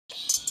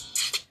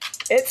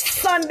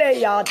It's Sunday,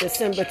 y'all,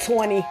 December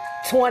 20,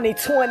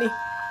 2020.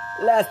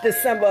 Last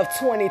December of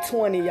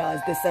 2020, y'all.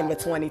 It's December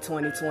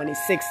 2020,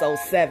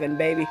 6:07,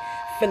 baby.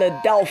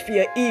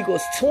 Philadelphia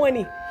Eagles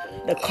 20.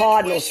 The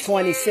Cardinals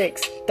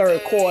 26.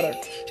 Third quarter.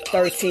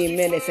 13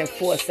 minutes and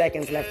 4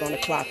 seconds left on the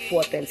clock.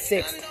 4th and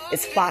 6.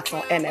 It's Fox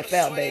on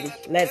NFL, baby.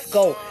 Let's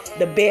go.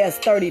 The Bears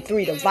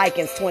 33. The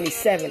Vikings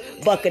 27.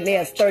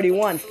 Buccaneers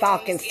 31.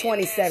 Falcons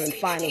 27.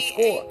 Final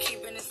score.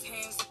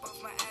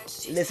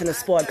 Listen to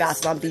Sport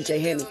Gospel. I'm DJ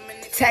Henny.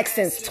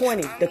 Texans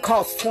 20. The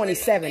Colts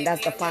 27.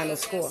 That's the final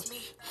score.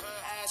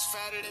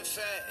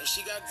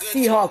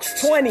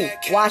 Seahawks 20.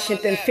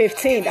 Washington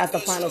 15. That's the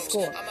final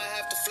score.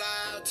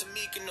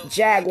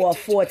 Jaguar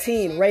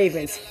 14.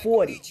 Ravens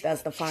 40.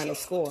 That's the final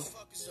score.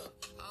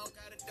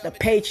 The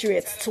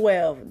Patriots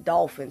 12.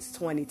 Dolphins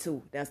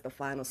 22. That's the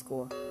final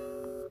score.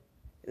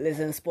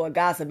 Listen to Sport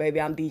Gossip,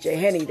 baby. I'm DJ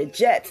Henny. The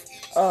Jets.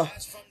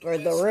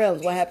 Versus the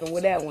Rams. What happened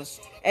with that one?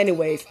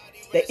 Anyways,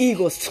 the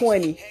Eagles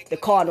 20. The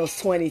Cardinals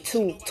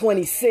 22.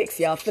 26,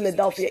 y'all.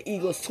 Philadelphia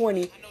Eagles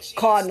 20.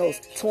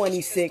 Cardinals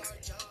 26.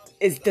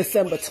 It's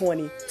December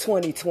 20,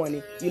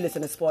 2020. You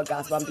listen to Sport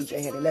Gospel. I'm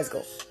DJ Henny. Let's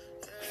go.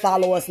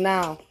 Follow us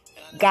now.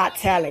 Got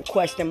Talent, ?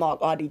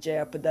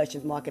 RDJL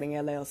Productions Marketing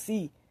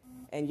LLC.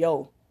 And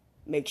yo,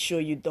 make sure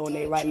you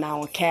donate right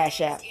now on Cash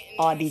App,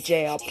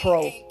 RDJL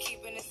Pro.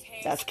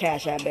 That's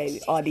Cash App, baby.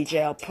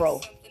 RDJL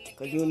Pro.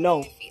 Because you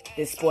know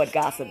this Sport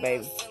Gossip,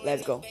 baby.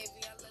 Let's go.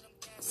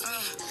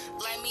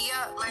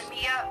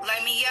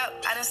 Light me up.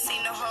 I done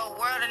seen the whole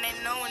world and they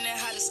knowing that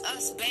how it's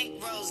us. Bank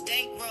rolls,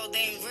 they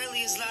ain't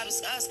really as loud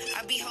as us.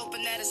 I be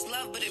hoping that it's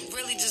love, but it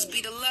really just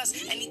be the lust.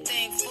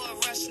 Anything for a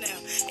rush now.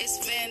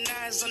 It's Van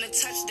Nuys on the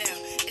touchdown.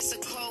 It's a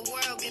cold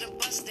world, get a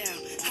bust down.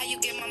 How you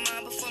get my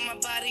mind before my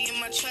body and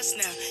my trust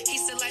now?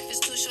 He said life is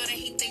too short and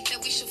he think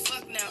that we should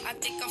fuck now. I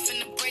think I'm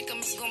finna break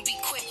him, it's gonna be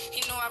quick. He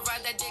know I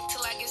ride that dick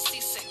till I get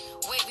seasick.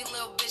 Wavy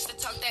little bitch that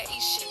talk that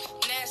shit.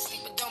 Nasty,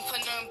 but don't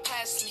put nothing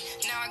past me.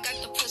 Now I got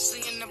the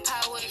pussy and the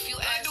power if you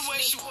ask me. The way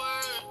she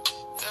work,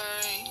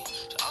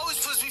 she always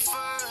puts me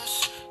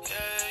first,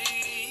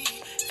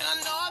 and I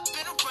know I've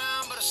been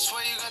around, but I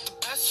swear you got the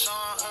best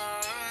on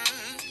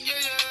earth.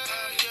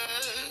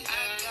 I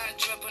got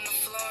drip on the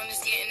floor and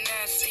it's getting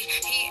nasty.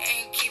 He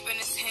ain't keeping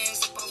his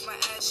hands above my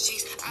ass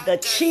cheeks. The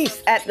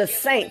Chiefs at the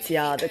Saints,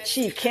 y'all. The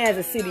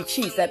Kansas City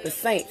Chiefs at the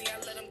Saints.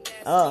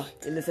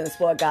 You listen to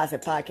Sport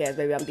Gossip Podcast,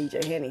 baby. I'm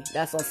DJ Henny.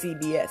 That's on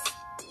CBS.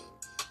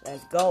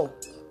 Let's go.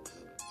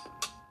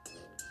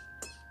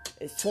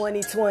 It's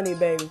 2020,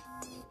 baby.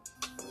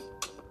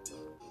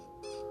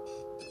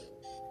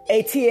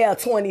 ATL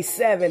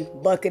 27,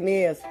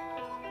 Buccaneers.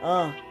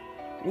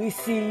 We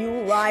see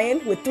you,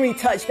 Ryan, with 3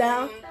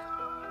 touchdowns.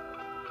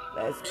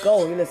 Let's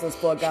go. You listen to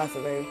Sport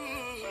Gossip, baby.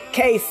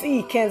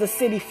 KC, Kansas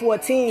City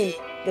 14.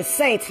 The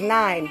Saints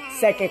 9,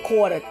 second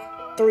quarter.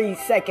 3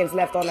 seconds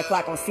left on the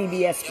clock on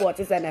CBS Sports.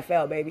 It's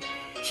NFL, baby.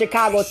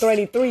 Chicago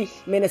 33,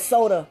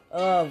 Minnesota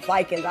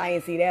Vikings. I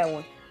ain't see that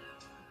one.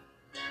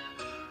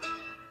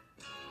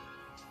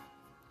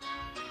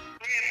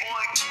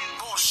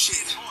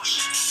 Bullshit.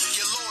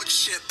 Your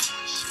lordship.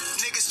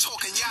 Niggas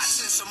talking yachts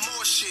and some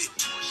more shit.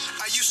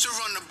 I used to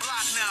run the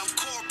block, now I'm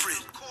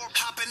corporate.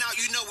 Hopping out,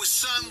 you know it's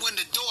sun when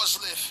the doors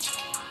lift.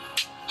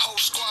 Whole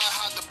squad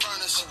hide the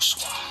burners.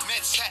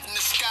 Mets hat in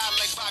the sky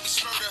like Bobby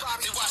Smurder.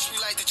 They watch me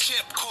like the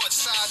chip,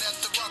 courtside at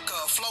the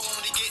Rucker. Flow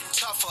only getting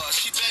tougher.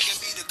 She begging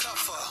me to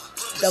cuff her.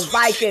 The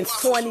Vikings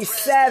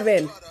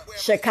 27,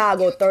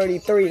 Chicago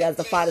 33. That's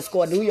the final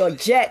score. New York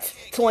Jets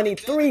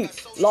 23,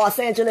 Los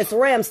Angeles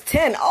Rams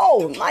 10.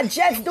 Oh, my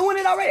Jets doing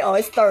it already? Oh,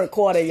 it's third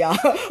quarter, y'all.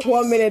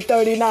 1 minute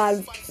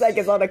 39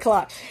 seconds on the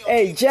clock.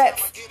 Hey,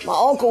 Jets, my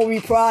uncle will be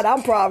proud.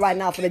 I'm proud right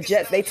now for the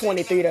Jets. They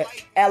 23 to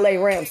LA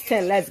Rams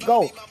 10. Let's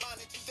go.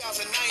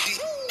 1090,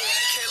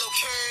 Kalo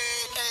K,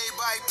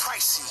 everybody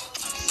pricey.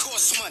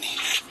 Cost money,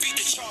 beat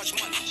the charge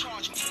money.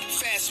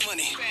 Fast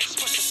money,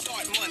 push the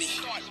start money.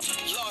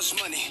 Large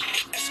money,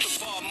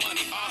 Escobar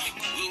money.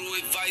 Little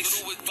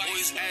advice,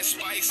 always add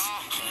spice.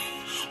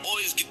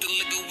 Always get the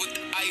liquor with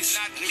the ice.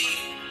 Not me,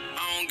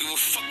 I don't give a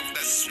fuck if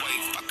that's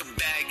wife. I can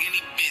bag any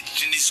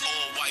bitch and it's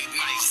all white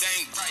nice. That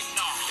ain't right,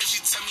 no. If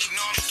she tell me no,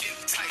 I'm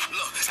getting tight.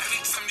 Look,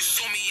 every time you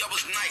saw me, I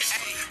was nice.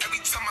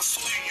 Every time I saw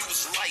you, you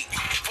was light.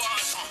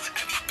 Bars,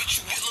 every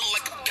bitch you look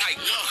like a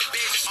dyke. Look,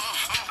 bitch,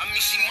 I mean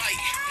she might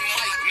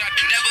not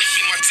never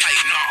be my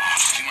type. No,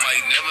 she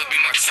might never be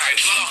my type.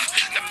 Look,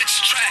 that bitch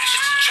is trash.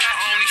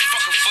 I only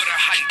fuck her for the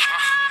hype.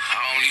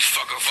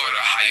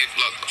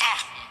 Look,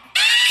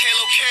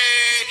 Kalo K,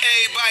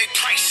 everybody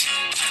pricey.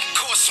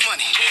 Cost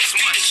money,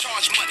 beat the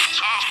charge money.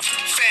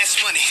 Fast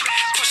money,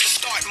 push the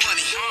start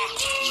money.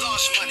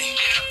 Large money,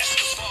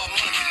 Escobar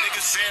money.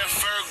 Niggas saying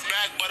Ferg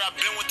back, but I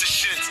been with the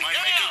shit. My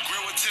nigga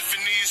grill with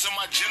Tiffany's on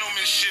my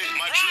gentleman shit.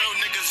 My drill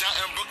niggas out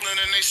in Brooklyn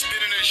and they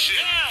spitting this shit.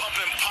 Pump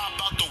and pop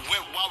out the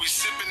whip while we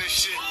sipping this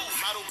shit.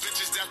 Model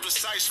bitches that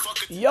precise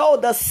fucking. Yo,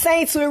 the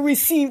Saints will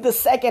receive the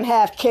second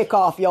half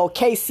kickoff, yo.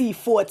 KC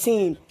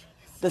 14.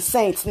 The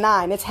Saints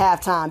 9. It's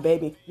halftime,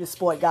 baby. Your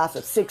Sport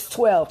Gossip.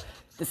 6/12,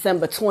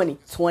 December 20,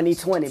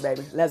 2020,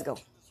 baby. Let's go.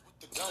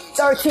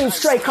 13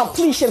 straight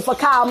completion for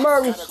Kyle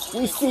Murray.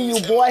 We see you,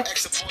 boy.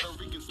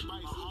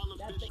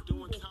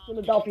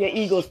 Philadelphia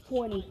Eagles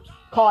 20,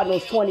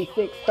 Cardinals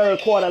 26, third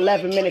quarter,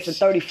 11 minutes and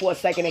 34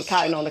 seconds and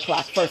counting on the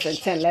clock. First and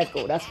 10, let's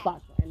go. That's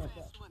Fox for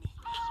NFL.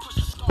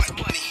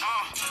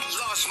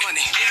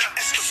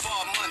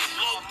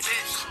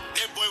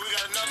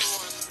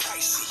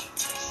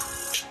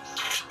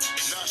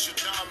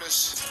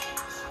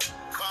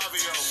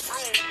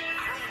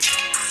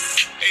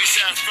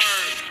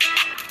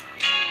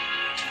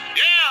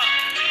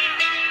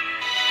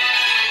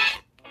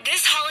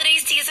 This holiday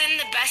season,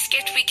 the best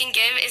gift we can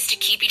give is to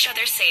keep each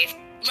other safe.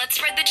 Let's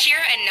spread the cheer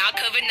and not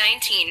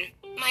COVID-19.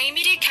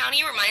 Miami-Dade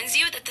County reminds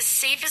you that the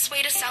safest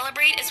way to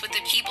celebrate is with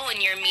the people in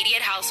your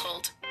immediate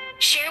household.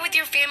 Share with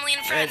your family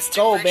and friends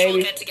through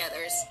virtual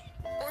get-togethers.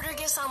 Order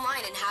gifts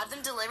online and have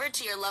them delivered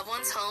to your loved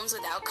ones' homes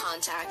without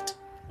contact.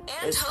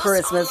 And It's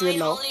Christmas, you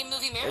know.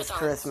 It's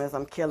Christmas.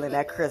 I'm killing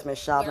that Christmas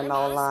shopping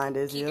online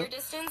this year.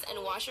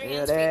 Yeah,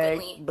 Yeah,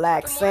 they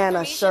Black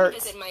Santa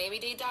shirts.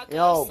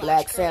 Yo,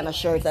 Black Santa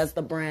shirts, that's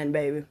the brand,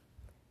 baby.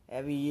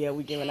 Every year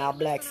we giving out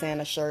Black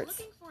Santa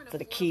shirts to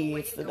the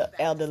kids, to the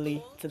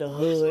elderly, to the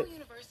hood.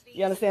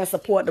 You understand?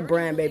 Support the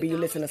brand, baby. You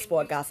listen to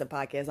Sport Gossip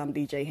Podcast. I'm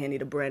DJ Henny.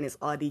 The brand is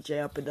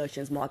RDJL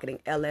Productions Marketing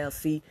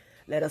LLC.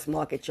 Let us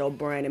market your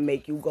brand and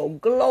make you go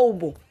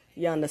global.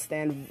 You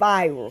understand?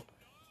 Viral.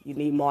 You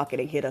need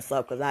marketing, hit us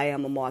up, because I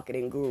am a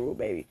marketing guru,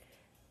 baby.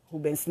 Who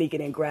been sneaking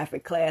in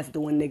graphic class,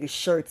 doing niggas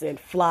shirts and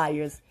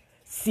flyers,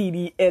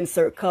 CD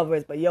insert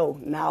covers. But yo,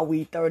 now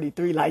we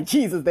 33 like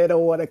Jesus. They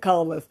don't want to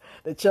call us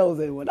the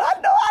chosen one. I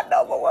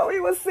know, but when we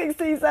was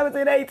 16,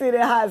 17, 18 in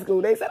high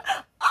school, they said,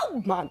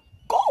 oh my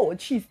God,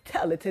 she's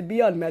talented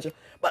beyond measure.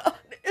 But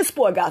it's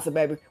Sport Gossip,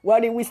 baby. Where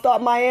did we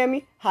start?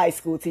 Miami? High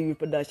school TV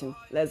production.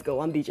 Let's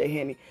go. I'm DJ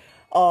Henny.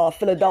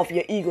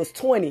 Philadelphia Eagles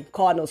 20,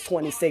 Cardinals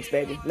 26,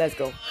 baby. Let's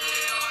go.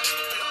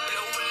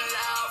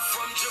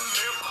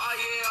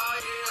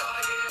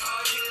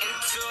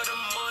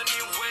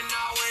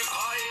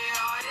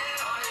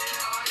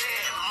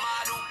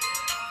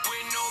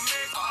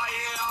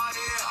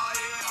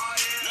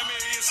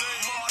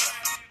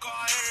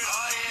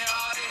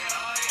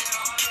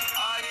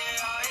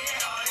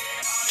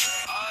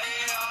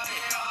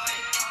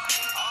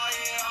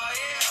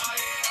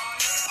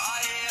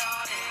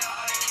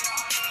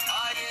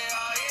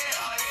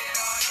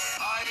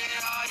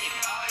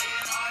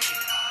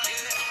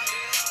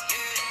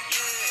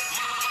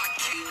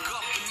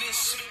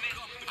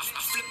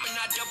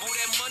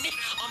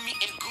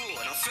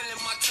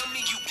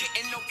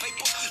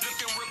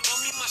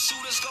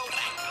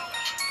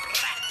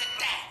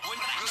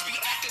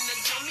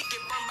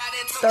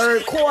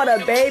 Third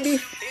quarter, baby.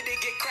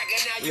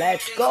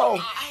 Let's go.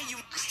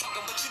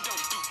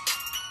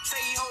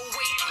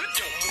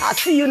 I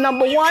see you,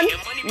 number one.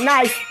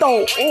 Nice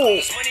throw.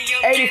 Ooh.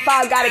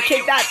 85 got to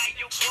kick that.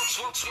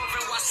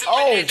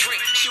 Oh.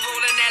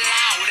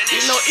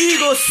 You know,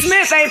 Eagle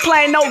Smith ain't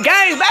playing no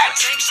game, baby.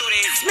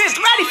 Smith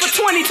ready for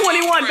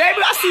 2021,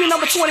 baby. I see you,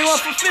 number 21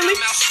 for Philly.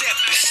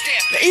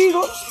 The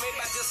Eagles.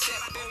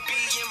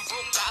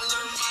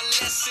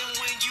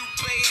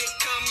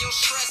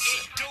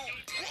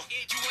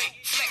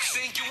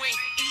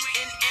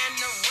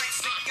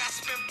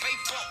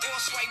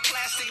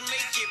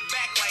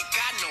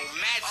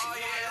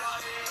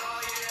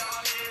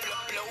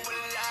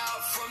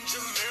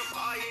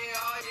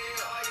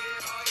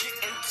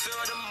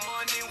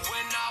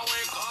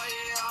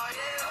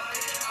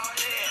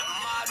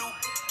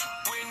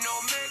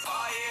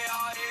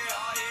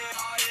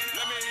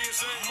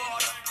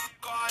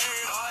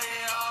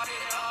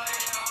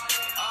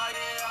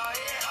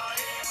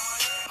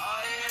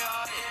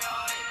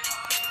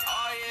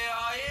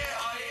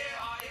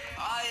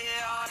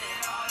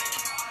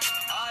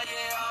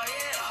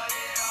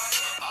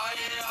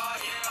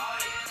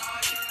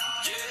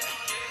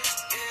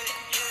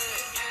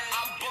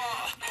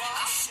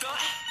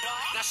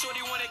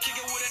 Shorty wanna kick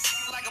it with a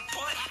like a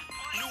punt.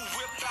 New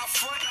whip out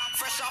front,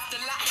 fresh off the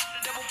lot.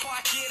 Double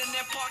park it in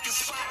that parking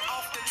spot.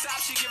 Off the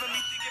top, she giving me,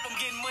 I'm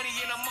getting money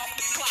and I'm off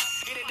the clock.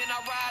 Hit it, then I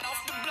ride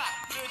off the block.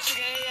 Good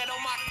chicken head on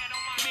my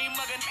mean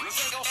muggin'. Ain't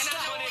gon'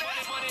 stop.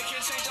 Money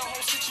can change the whole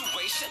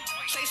situation.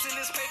 Chasing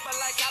this paper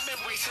like I've been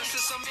racing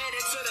since I'm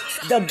headed to the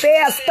top. The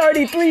Bears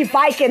 33,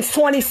 Vikings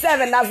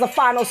 27. That's the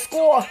final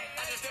score.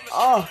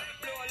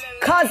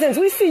 Cousins,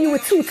 we see you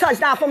with 2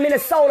 touchdowns from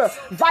Minnesota.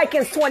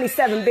 Vikings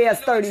 27, Bears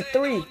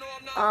 33.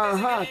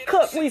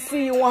 Cook, we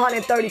see you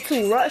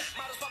 132 rush.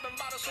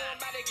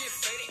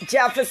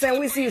 Jefferson,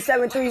 we see you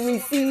 73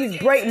 receives.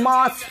 Break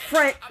Moss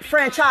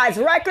franchise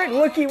record,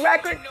 rookie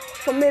record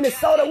from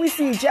Minnesota. We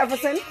see you,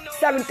 Jefferson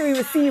 73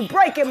 receive,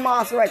 breaking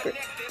Moss record.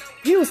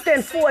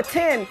 Houston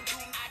 410.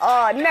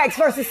 Next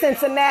versus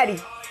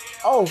Cincinnati.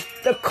 Oh,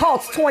 the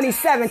Colts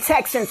 27,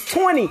 Texans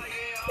 20.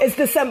 It's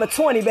December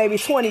 20, baby,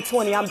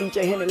 2020. I'm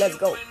DJ Henry. Let's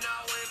go.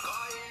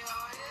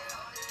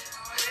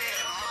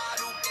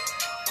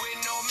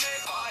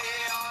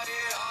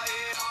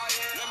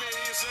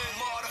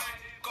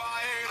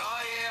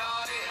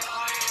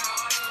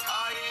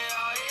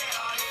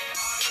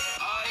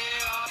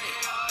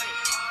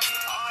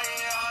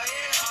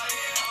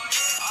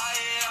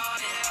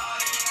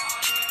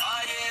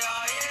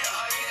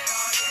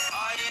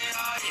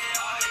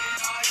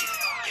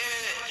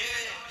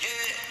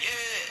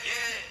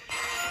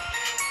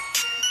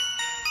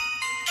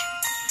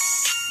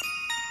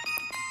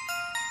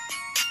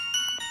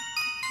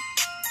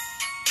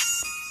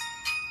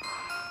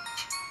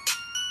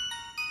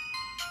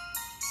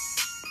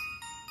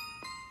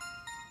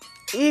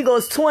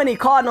 Eagles 20,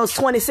 Cardinals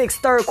 26,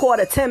 third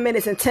quarter, 10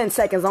 minutes and 10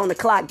 seconds on the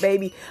clock,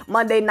 baby.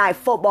 Monday Night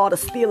Football, the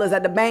Steelers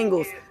at the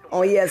Bengals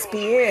on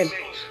ESPN.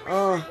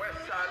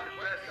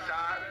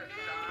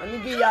 Let me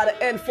give y'all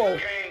the info.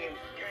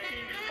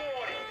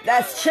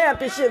 That's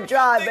championship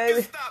drive,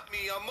 baby.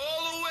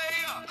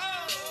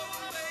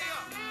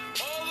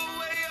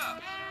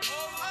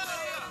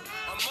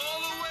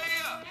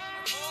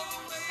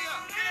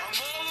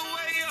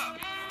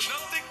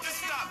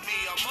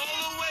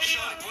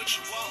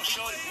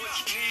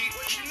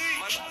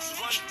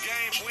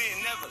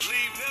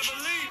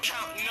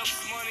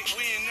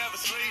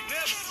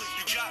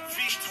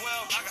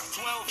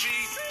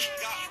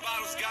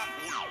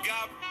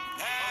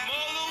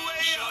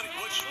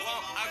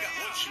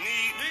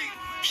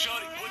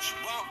 Shorty, what you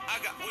want? I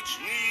got what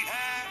you need.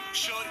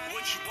 Shorty,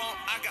 what you want?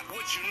 I got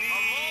what you need.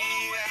 I'm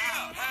all the way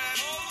up.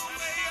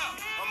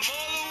 I'm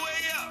all the way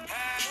up.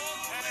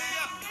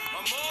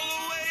 I'm all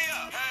the way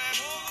up.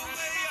 All the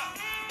way up.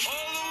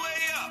 All the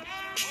way up.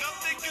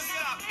 Nothing can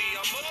stop me.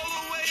 I'm all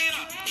the way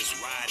up. Just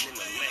riding in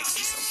the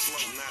Lexus. I'm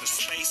floating out of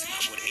space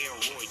with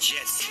Aeroy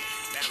Jets.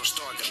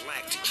 Battlestar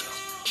Galactica.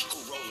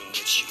 Who rolling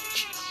with you?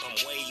 I'm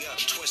way up,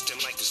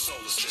 twisting like the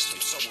solar system,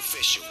 so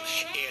official.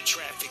 Air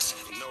traffic's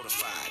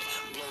notified.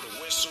 Blow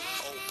the whistle,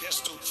 old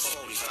pistol,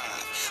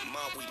 45.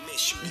 Mom, we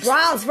miss you.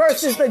 Browns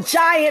versus the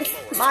Giants.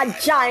 My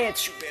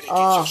Giants.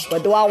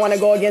 But do I want to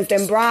go against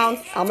them Browns?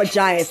 I'm a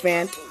Giants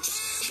fan.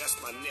 That's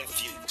my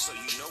nephew, so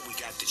you know we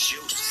got the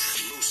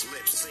juice. Loose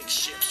lips, sink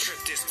ships, trip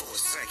this for a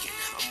second.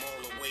 I'm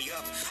all the way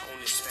up on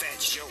this Fat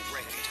Joe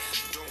record.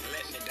 Don't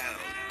let me down.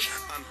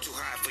 I'm too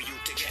high for you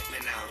to get me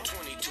now.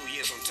 22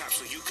 years on top,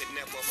 so you could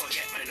never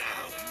forget me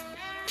now.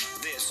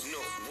 There's no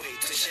way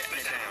to shut me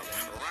down.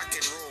 Rock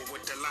and roll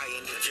with the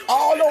lion.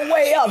 All the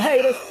way up,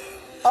 haters.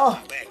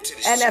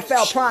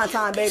 NFL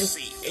primetime, baby.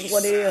 Is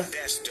what it is.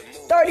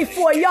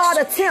 34-yard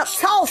attempt.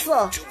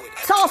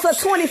 Tulsa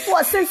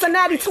 24,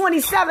 Cincinnati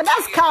 27.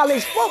 That's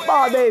college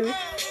football, baby.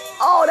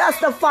 Oh, that's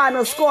the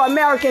final score.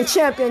 American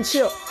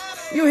Championship.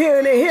 You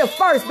hearing it here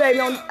first, baby.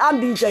 I'm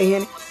DJ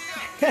Henny.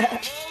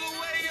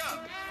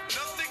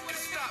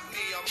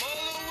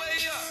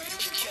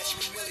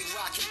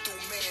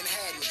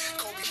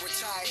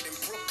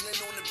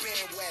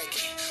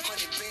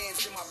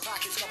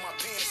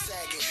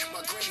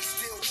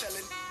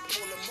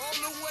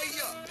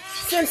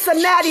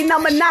 Cincinnati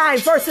number 9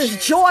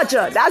 versus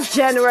Georgia. That's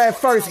January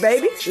 1st,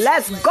 baby.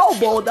 Let's go,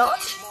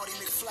 Bulldogs.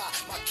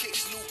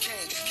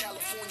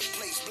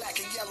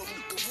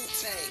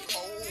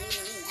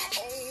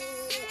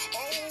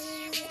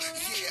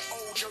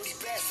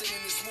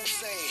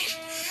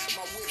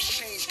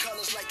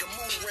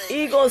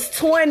 Eagles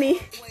 20,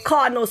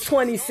 Cardinals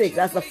 26.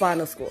 That's the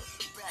final score.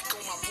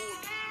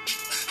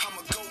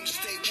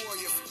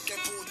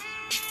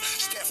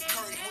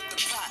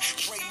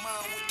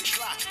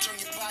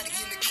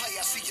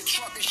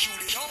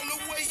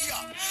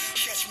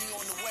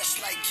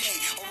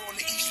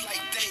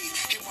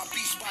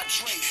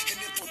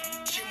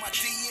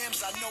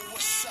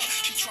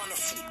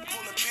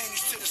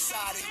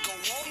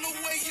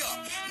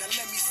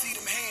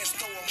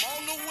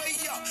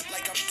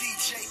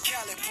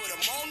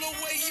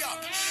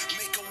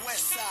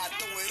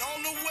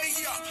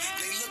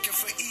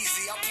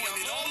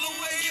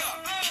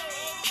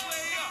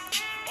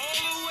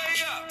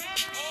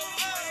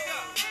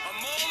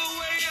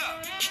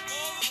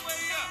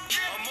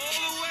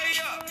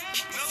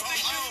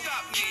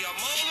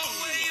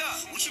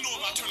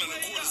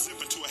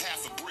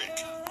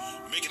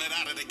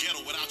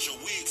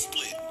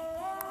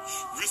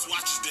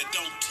 Wristwatches that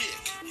don't tick.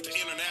 The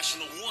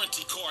international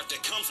warranty card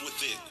that comes with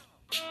it.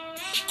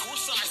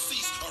 Courtside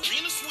seats,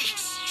 arena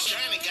suites.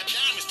 Shining, got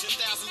diamonds, $10,000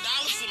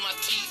 in my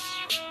teeth.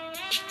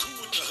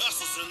 Cool with the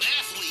hustlers and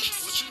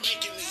athletes. What you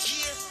make in a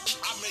year,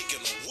 I make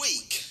in a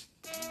week.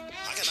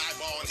 I can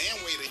eyeball and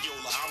hand wave at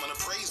Yola. I'm an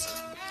appraiser.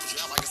 But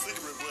you have like a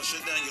cigarette brush,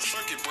 shut down your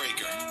circuit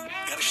breaker.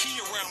 Got a key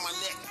around my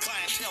neck,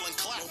 clientele and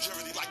clout.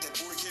 Longevity like that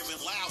boy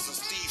Kevin Lyles and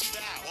Steve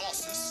Style,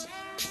 bosses.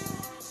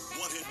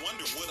 One hit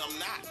wonder what I'm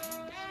not.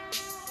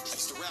 I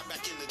used to rap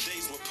back in the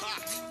days with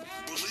Pac.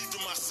 Believed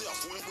in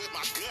myself, went with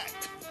my gut.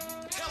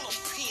 Tell him,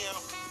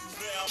 pimp,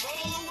 now I'm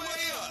all the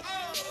way up.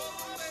 All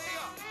the way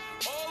up.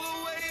 All the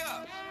way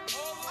up.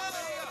 All the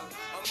way up.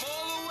 I'm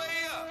all the way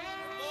up.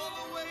 All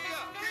the way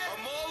up.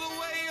 I'm all the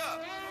way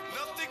up.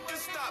 Nothing can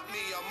stop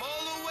me. I'm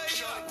all the way up.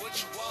 Shorty, what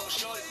you want?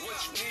 Shorty, what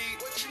you need?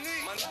 What you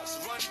need? My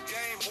nuts run the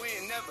game. We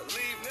ain't never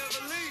leave.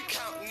 Never leave.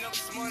 Counting up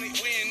some money.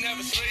 We ain't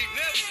never sleep.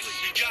 Never sleep.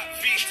 You got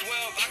V12.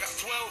 I got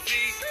 12 V.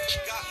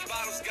 Got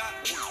bottles. Got.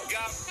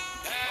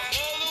 I'm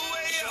all the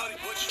way up. Shorty,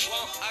 what you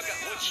want? I got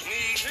what you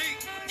need.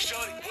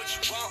 Shorty, what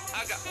you want?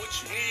 I got what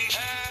you need.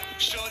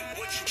 Shorty,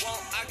 what you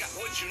want? I got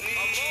what you need.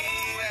 I'm all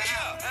the way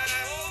up.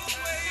 All the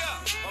way up.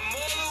 I'm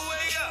all the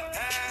way up.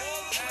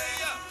 All the way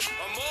up.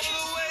 I'm all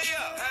the way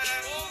up.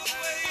 All the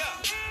way up.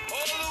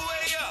 All the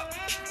way up.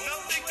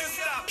 Nothing can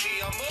stop me.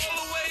 I'm all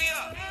the way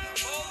up.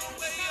 All the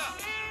way up.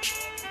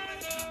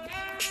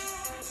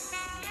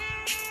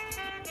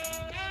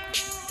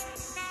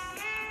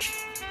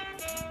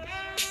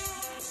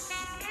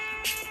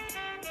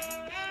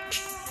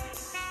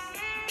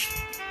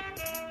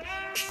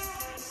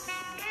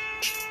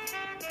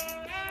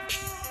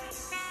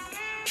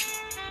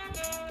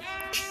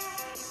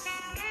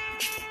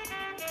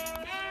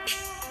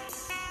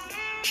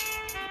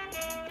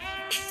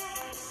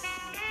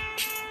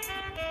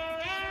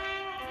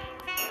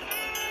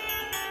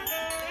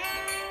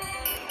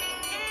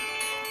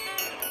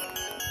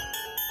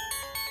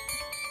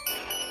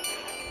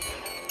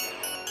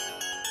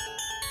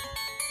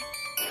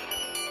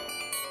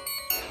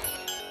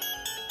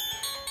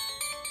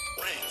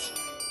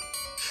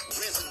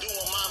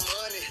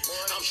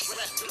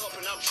 strapped up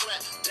and I'm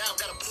trapped down.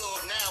 Got a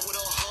plug now with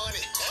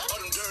 100. All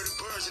them dirty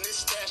birds in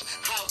this stash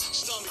house.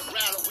 Stomach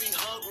growler, we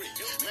hungry.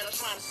 Man, I'm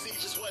trying to see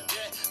just what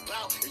that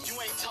about. If you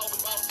ain't talking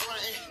about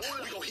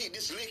frontin', we gon' hit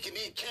this lick and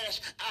then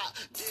cash out.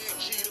 Derek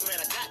Jeter, man,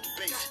 I got the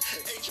base.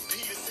 Agent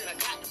Peterson, I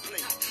got the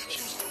plate.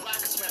 Houston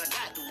Rockets, man, I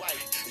got the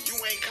white. If you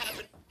ain't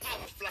copping, I'm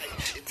a flight.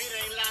 If it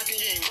ain't locking,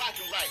 you ain't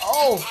rocking right.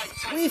 Oh,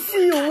 we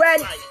see you,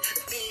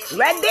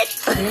 Reddick.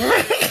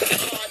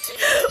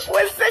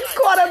 With 6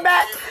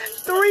 quarterbacks,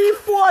 3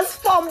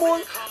 forced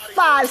fumbles,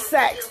 5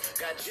 sacks.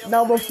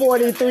 Number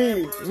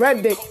 43,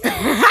 Reddick.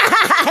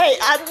 Hey,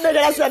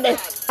 I said that.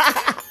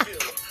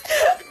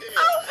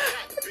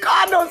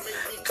 Cardinals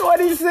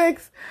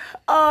 26,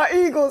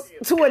 Eagles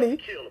 20,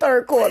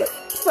 third quarter,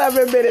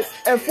 7 minutes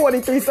and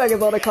 43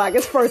 seconds on the clock.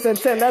 It's 1st and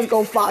 10. Let's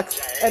go, Fox,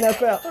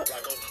 NFL.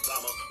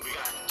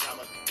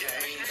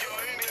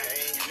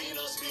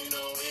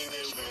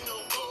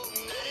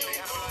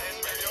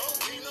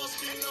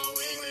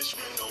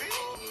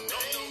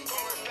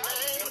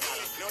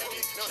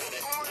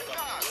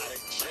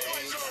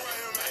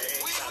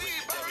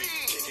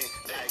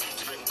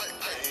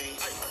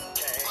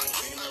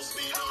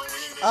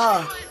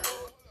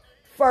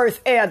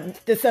 First air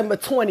December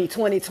 20,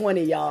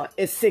 2020, y'all.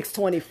 It's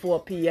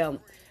 6:24 p.m.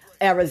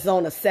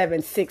 Arizona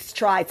 7-6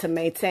 tried to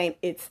maintain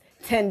its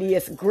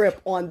tendiest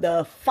grip on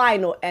the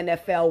final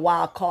NFL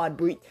wildcard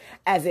breach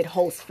as it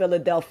hosts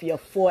Philadelphia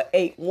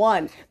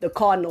 4-8-1. The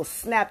Cardinals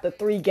snapped a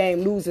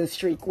 3-game losing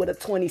streak with a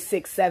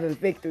 26-7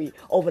 victory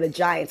over the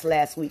Giants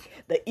last week.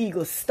 The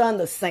Eagles stunned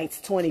the Saints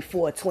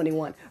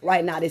 24-21.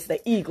 Right now, it's the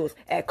Eagles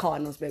at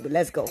Cardinals, baby.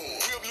 Let's go.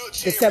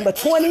 December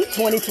 20,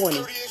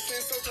 2020.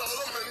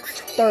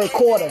 Third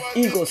quarter,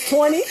 Eagles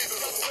 20,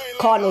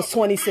 Cardinals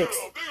 26.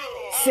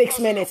 6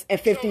 minutes and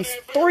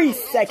 53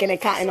 seconds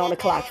and counting on the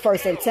clock.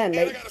 1st and 10,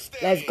 late.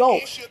 Let's go.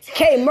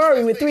 K.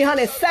 Murray with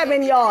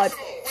 307 yards,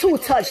 2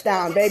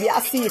 touchdowns, baby. I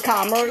see you,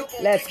 Kyle Murray.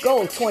 Let's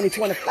go.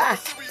 2025.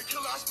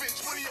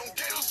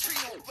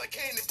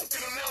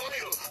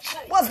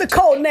 What's the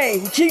code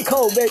name? G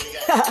code, baby.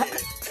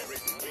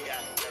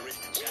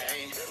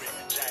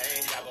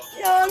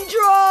 Young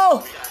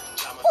Dro.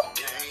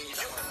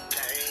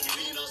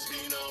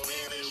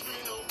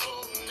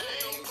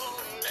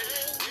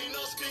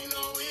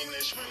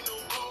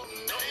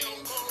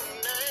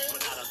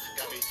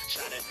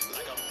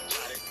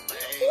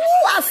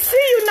 Ooh, I see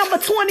you, number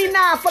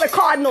 29 for the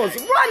Cardinals.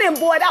 Running,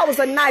 boy. That was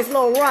a nice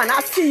little run.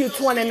 I see you,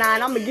 29. I'm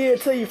going to give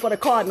it to you for the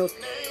Cardinals.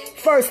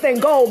 1st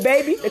and goal,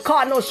 baby. The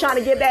Cardinals trying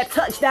to get that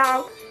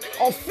touchdown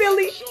on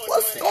Philly.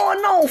 What's going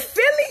on,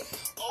 Philly?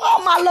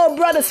 Oh, my little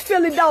brother's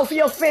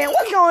Philadelphia fan.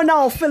 What's going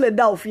on,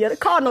 Philadelphia? The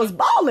Cardinals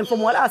balling from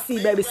what I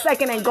see, baby.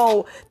 2nd and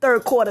goal,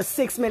 3rd quarter,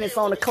 6 minutes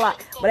on the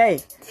clock. But,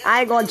 hey, I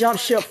ain't going to jump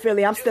ship,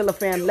 Philly. I'm still a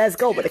fan. Let's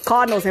go. But the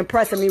Cardinals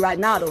impressing me right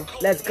now, though.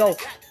 Let's go.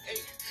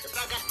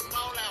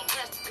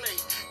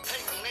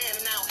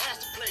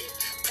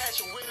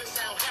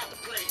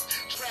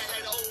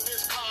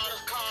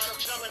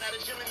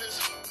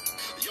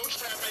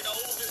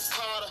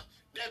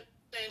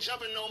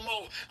 Jumping no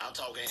more. I'm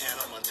talking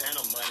Hannah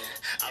Montana money.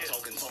 I'm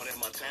talking Tony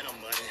Montana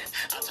money.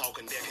 I'm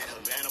talking Dick and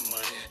Havana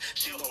money.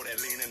 She'll hold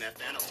that lean and that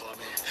Fanta for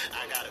me.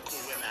 I got a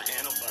cool with my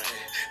Anna money.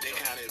 They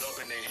count it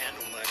up and they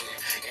handle money.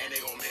 And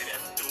they gon' make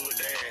that do a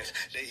dance.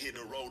 They hit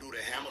the road, do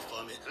the hammer for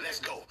me. Let's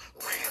go.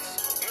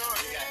 Rams.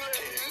 We got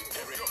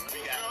Eric.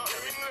 We got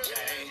Eric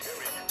Jane.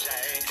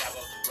 Got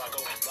a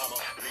Rocco Obama.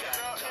 We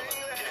got Jama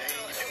Jane.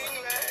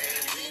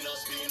 We no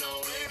speed, no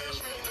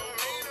English. We no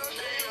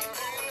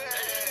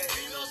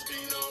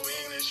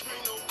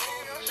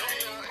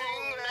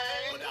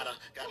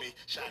got me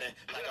shining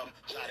like I'm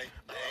shining.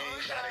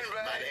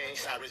 Bang,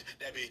 Cyrus,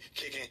 that be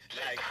kicking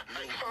like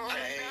Liu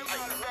Kang.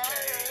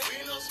 We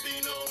don't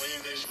speak no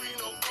English, we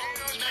no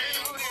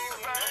name.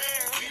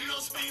 We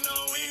don't speak no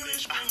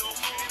English, we no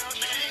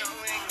name.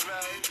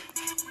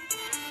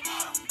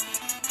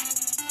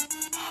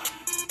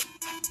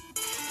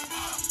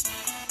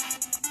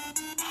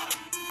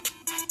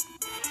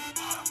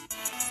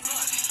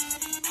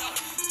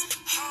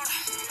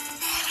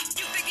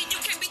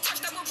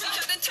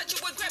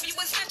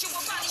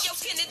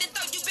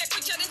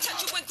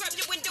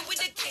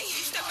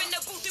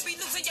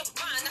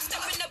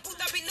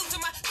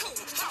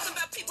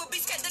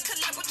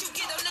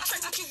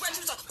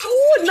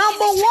 Ooh,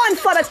 number 1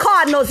 for the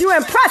Cardinals. You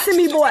impressing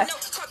me, boy.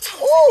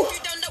 Ooh,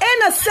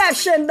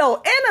 interception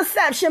though.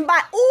 Interception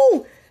by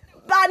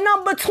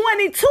number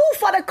 22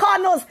 for the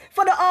Cardinals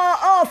for the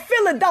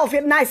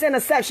Philadelphia. Nice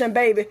interception,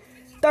 baby.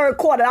 3rd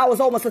quarter, that was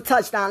almost a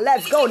touchdown.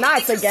 Let's go.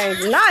 Nice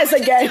again. Nice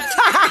again.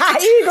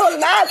 Eagles,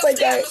 nice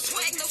again.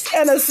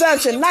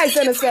 Interception. Nice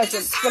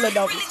interception.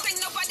 Philadelphia.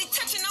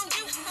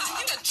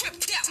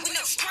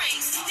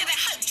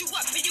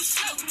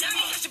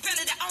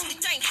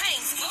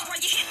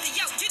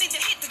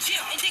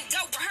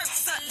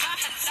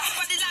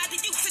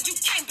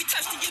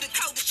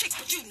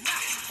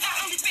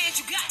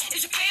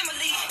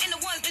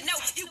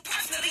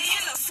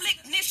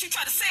 You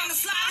try to say on the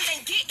slide,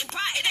 ain't getting by,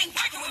 it ain't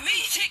working with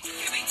me. Chick, you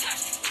can be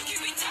touched, you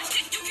can be touched,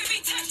 you can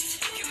be touched,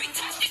 you can be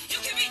touched.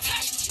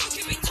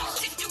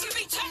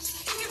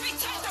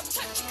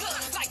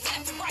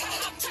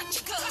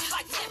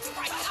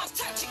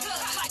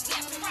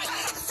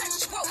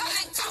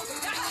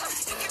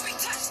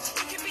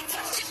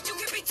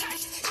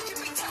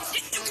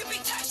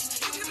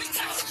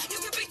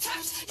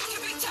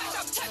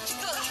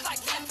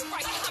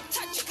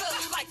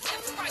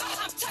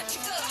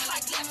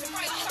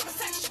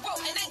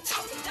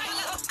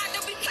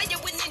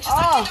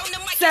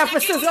 San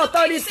Francisco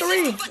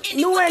 33,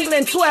 New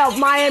England 12,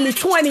 Miami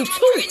 22.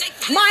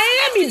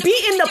 Miami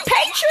beating the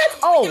Patriots?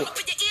 Oh,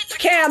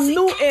 Cam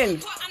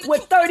Newton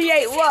with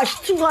 38 rush,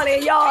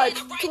 200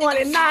 yards,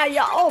 209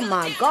 yards. Oh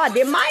my God,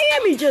 did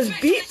Miami just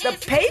beat the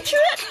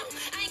Patriots?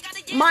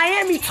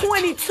 Miami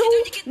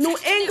 22, New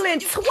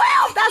England 12.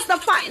 That's the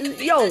final.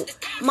 Yo,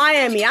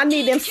 Miami, I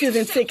need them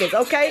season tickets,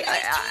 okay?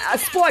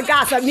 Sport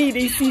Gossip need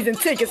these season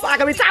tickets so I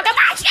can be talking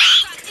about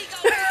shit.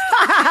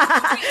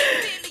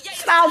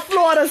 South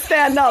Florida,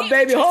 stand up,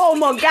 baby.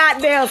 Home of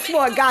goddamn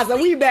Sport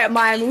Gossip. We back,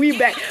 Miami. We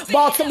back.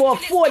 Baltimore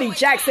 40,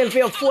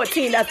 Jacksonville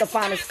 14. That's the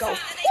final score. Woo.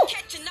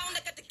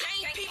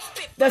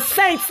 The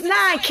Saints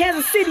 9,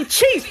 Kansas City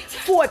Chiefs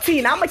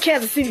 14. I'm a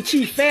Kansas City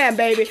Chiefs fan,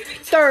 baby.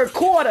 Third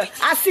quarter.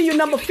 I see you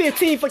number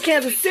 15 for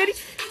Kansas City.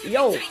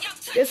 Yo,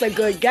 it's a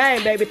good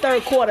game, baby.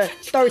 Third quarter,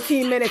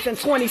 13 minutes and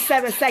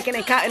 27 seconds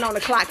and counting on the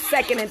clock.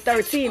 Second and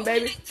 13,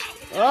 baby.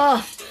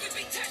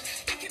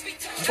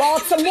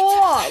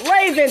 Baltimore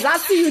Ravens. I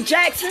see you,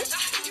 Jackson.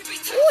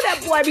 Ooh,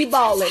 that boy be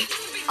balling.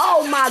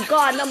 Oh, my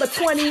God, number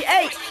 28.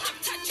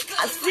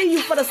 I see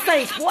you for the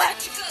Saints, boy.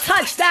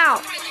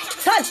 Touchdown.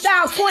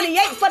 Touchdown 28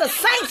 for the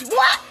Saints,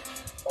 what?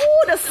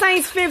 Ooh, the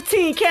Saints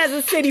 15,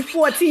 Kansas City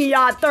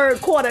 14-yard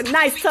third quarter.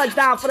 Nice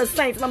touchdown for the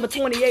Saints, number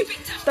 28.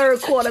 Third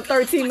quarter,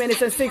 13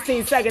 minutes and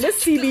 16 seconds.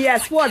 This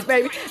CBS Sports,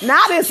 baby.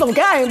 Now there's some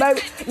game,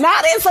 baby.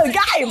 Now there's some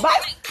game,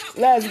 baby.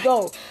 Let's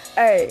go.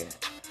 Hey,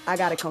 I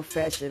got a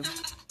confession.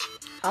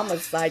 I'm a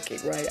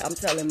psychic, right? I'm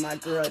telling my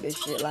girl this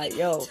shit like,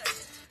 yo,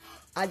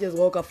 I just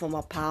woke up from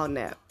a power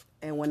nap.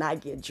 And when I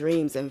get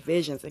dreams and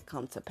visions, it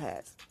come to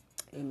pass,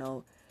 you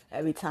know.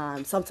 Every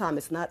time, sometimes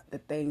it's not the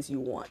things you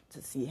want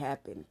to see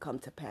happen come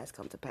to pass.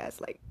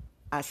 Like,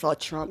 I saw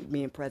Trump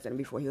being president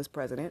before he was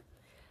president.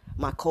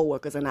 My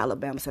coworkers in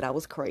Alabama said I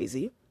was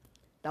crazy.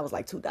 That was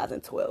like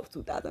 2012,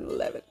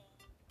 2011.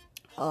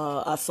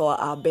 I saw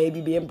our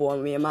baby being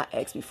born, me and my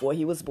ex, before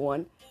he was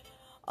born.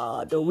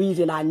 The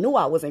reason I knew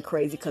I wasn't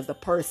crazy, because the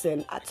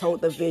person I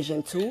told the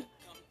vision to,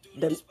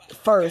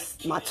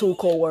 my two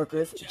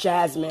coworkers,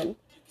 Jasmine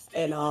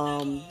and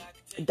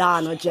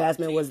Donna.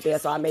 Jasmine was there,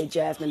 so I made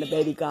Jasmine the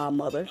baby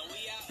godmother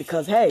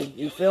because, hey,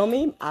 you feel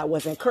me? I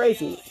wasn't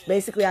crazy.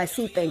 Basically, I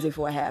see things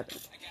before it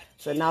happens.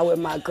 So now with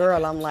my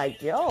girl, I'm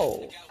like,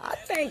 yo, I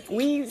think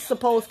we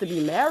supposed to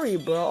be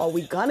married, bro, or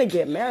we gonna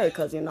get married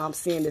because, you know, I'm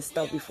seeing this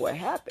stuff before it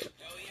happened.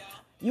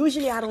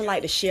 Usually, I don't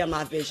like to share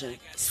my vision.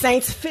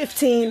 Saints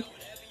 15,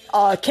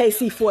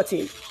 KC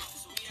 14.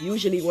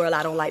 Usually, world,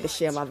 I don't like to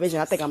share my vision.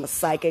 I think I'm a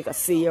psychic, a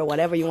seer,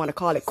 whatever you want to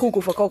call it, cuckoo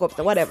for cocoa,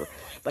 whatever.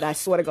 But I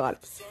swear to God,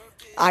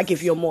 I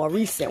give you a more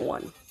recent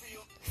one.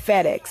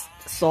 FedEx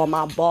saw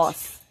my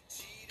boss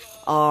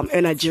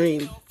in a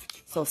dream.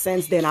 So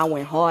since then, I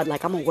went hard.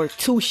 Like, I'm going to work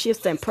 2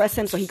 shifts to impress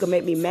him so he could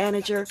make me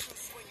manager.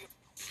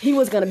 He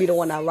was going to be the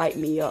one that write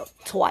me up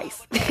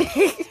twice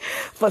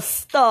for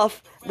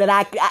stuff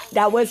that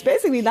that was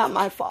basically not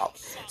my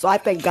fault. So I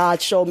think God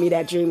showed me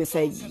that dream and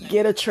said,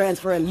 get a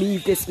transfer and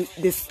leave this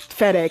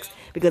FedEx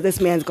because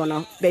this man's going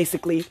to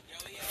basically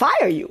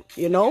fire you,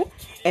 you know?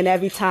 And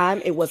every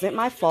time, it wasn't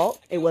my fault.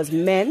 It was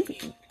men,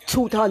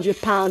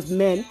 200 pounds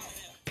men,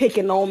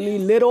 picking on me,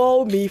 little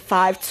old me,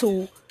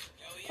 5'2",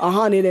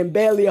 100 and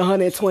barely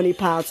 120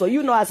 pounds. So,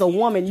 you know, as a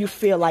woman, you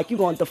feel like you're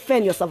going to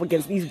defend yourself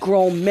against these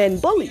grown men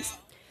bullies.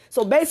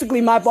 So basically,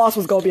 my boss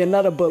was going to be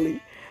another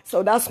bully.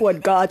 So that's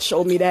what God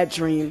showed me that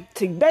dream,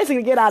 to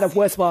basically get out of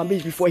West Palm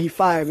Beach before he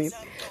fired me.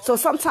 So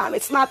sometimes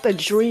it's not the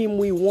dream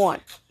we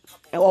want,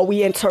 or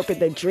we interpret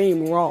the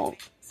dream wrong.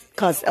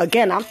 Because,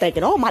 again, I'm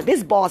thinking,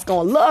 this boss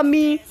going to love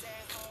me.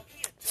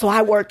 So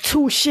I worked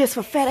 2 shifts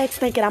for FedEx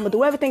thinking I'm going to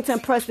do everything to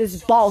impress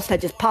this boss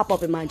that just pop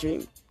up in my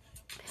dream.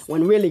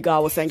 When really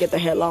God was saying, get the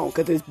hell on,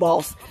 because this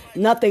boss,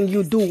 nothing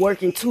you do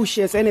working 2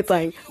 shifts,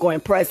 anything, going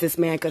to impress this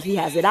man because he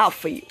has it out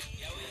for you.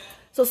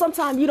 So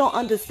sometimes you don't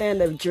understand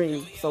the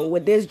dream. So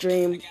with this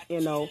dream,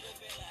 you know,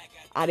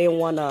 I didn't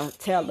want to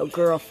tell the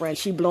girlfriend.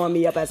 She blowing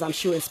me up as I'm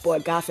shooting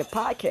Sport Gossip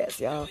podcast,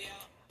 y'all.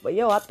 But,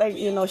 yo, I think,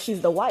 you know,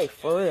 she's the wife,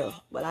 for real.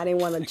 But I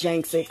didn't want to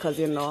jinx it because,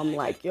 you know, I'm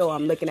like, yo,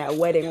 I'm looking at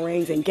wedding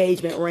rings,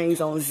 engagement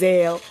rings on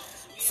Zelle.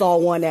 Saw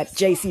one at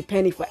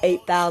JCPenney for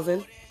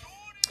 $8,000.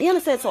 You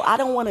understand? So I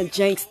don't want to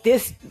jinx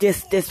this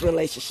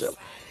relationship.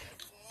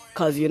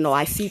 Because, you know,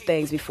 I see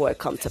things before it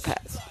comes to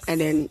pass. And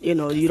then, you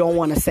know, you don't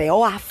want to say,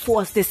 I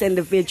forced this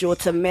individual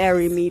to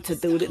marry me to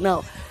do it.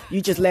 No,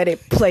 you just let it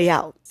play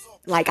out.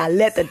 Like, I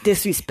let the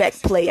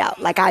disrespect play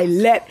out. Like, I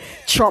let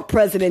Trump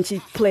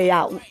presidency play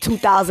out.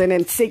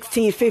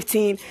 2016,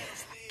 15,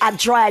 I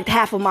dragged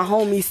half of my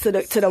homies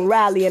to the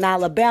rally in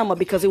Alabama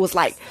because it was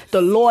like,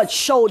 the Lord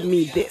showed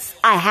me this.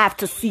 I have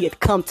to see it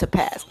come to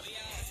pass.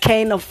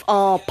 Came to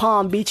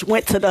Palm Beach,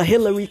 went to the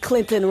Hillary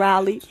Clinton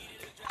rally.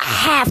 I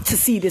have to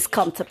see this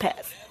come to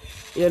pass.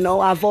 You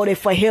know, I voted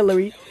for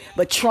Hillary,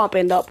 but Trump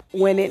ended up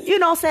winning. You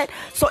know what I'm saying?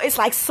 So it's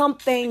like some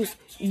things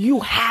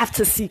you have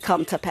to see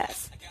come to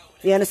pass.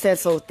 You understand?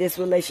 So this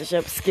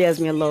relationship scares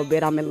me a little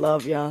bit. I'm in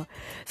love, y'all.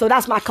 So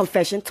that's my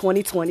confession,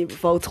 2020,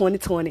 before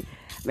 2020.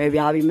 Maybe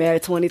I'll be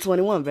married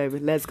 2021, baby.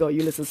 Let's go.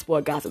 You listen to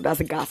Sport Gossip. That's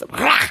a gossip.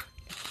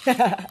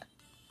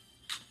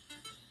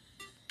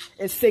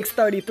 It's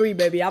 6:33,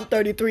 baby. I'm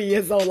 33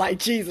 years old like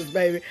Jesus,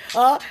 baby.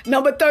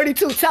 Number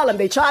 32, tell them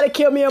they try to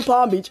kill me in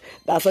Palm Beach.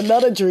 That's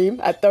another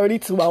dream. At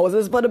 32, I was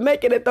supposed to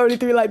make it at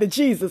 33 like the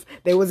Jesus.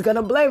 They was going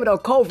to blame it on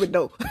COVID,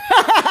 though.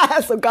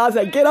 So God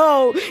said, get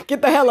on,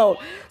 get the hell on.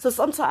 So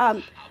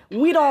sometimes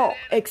we don't,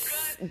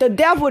 the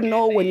devil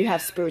know when you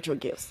have spiritual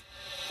gifts.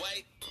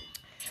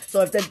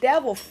 So if the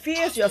devil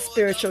fears your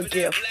spiritual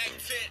gift,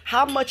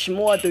 how much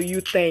more do you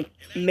think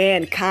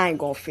mankind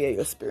gonna fear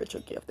your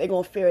spiritual gift? They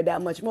gonna fear it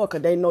that much more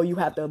because they know you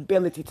have the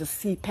ability to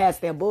see past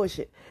their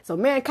bullshit. So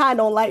mankind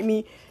don't like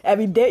me.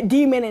 Every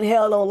demon in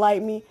hell don't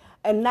like me.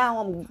 And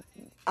now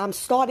I'm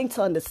starting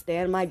to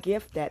understand my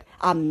gift, that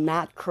I'm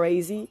not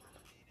crazy,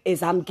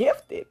 is I'm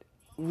gifted.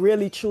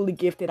 Really, truly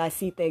gifted. I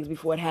see things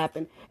before it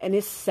happen. And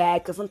it's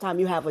sad because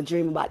sometimes you have a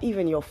dream about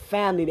even your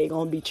family, they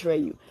gonna betray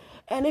you.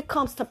 And it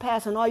comes to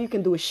pass, and all you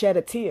can do is shed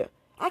a tear.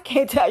 I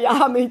can't tell y'all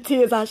how many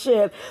tears I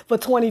shed for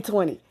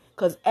 2020,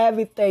 because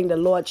everything the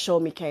Lord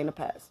showed me came to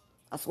pass.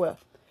 I swear.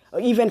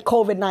 Even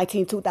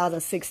COVID-19,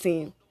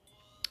 2016,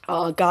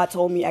 God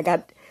told me I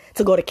got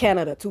to go to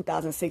Canada,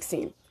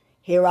 2016.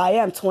 Here I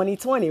am,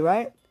 2020,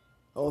 right?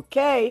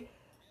 Okay,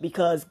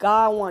 because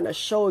God want to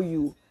show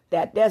you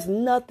that there's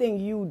nothing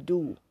you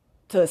do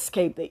to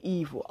escape the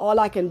evil. All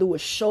I can do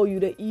is show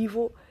you the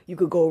evil. You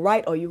could go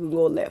right or you can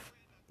go left.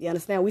 You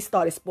understand? We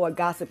started sport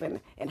gossip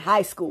in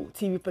high school,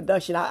 TV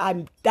production.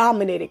 I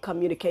dominated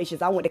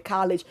communications. I went to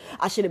college.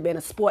 I should have been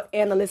a sport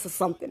analyst or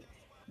something.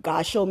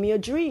 God showed me a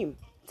dream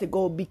to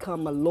go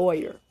become a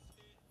lawyer.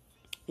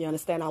 You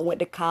understand? I went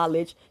to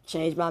college,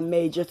 changed my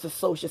major to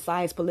social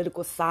science,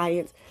 political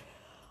science.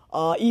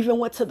 Even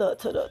went to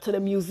the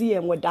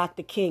museum where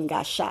Dr. King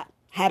got shot.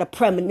 Had a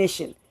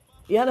premonition.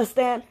 You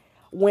understand?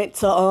 Went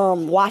to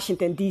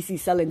Washington, D.C.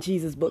 selling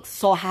Jesus books.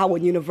 Saw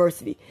Howard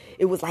University.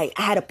 It was like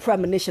I had a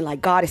premonition,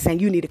 like God is saying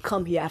you need to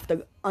come here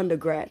after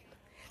undergrad.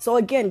 So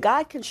again,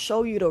 God can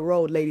show you the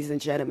road, ladies and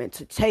gentlemen,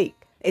 to take.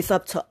 It's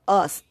up to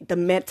us to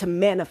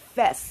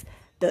manifest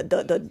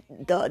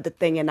the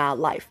thing in our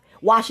life.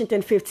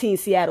 Washington 15,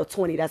 Seattle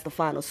 20. That's the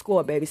final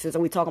score, baby. Since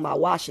we talking about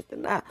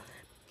Washington now.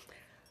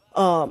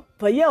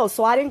 But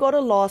so I didn't go to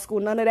law school.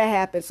 None of that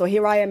happened. So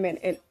here I am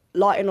in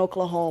Lawton,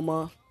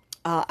 Oklahoma.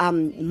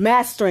 I'm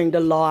mastering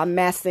the law. I'm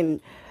mastering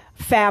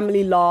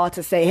family law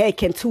to say, hey,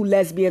 can two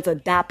lesbians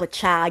adopt a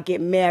child, get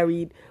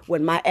married?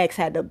 When my ex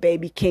had the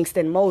baby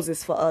Kingston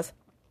Moses for us.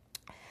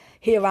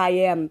 Here I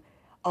am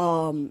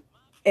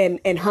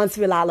in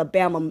Huntsville,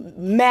 Alabama,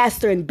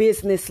 mastering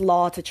business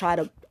law to try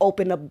to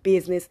open up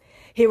business.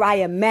 Here I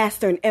am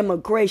mastering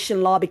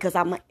immigration law because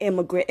I'm an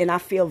immigrant and I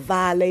feel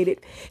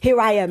violated.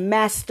 Here I am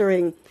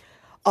mastering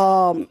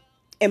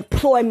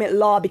employment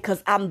law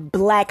because I'm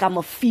black, I'm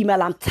a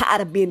female, I'm tired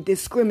of being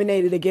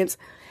discriminated against.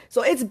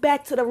 So it's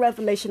back to the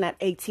revelation at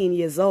 18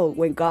 years old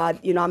when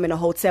God, I'm in a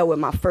hotel with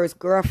my first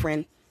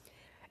girlfriend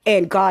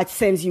and God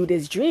sends you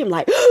this dream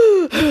like,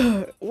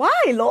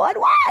 why, Lord,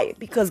 why?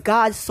 Because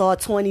God saw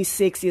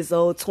 26 years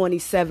old,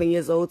 27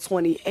 years old,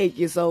 28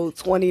 years old,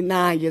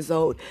 29 years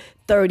old,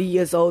 30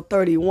 years old,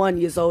 31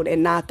 years old,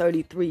 and now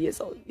 33 years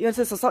old. You know what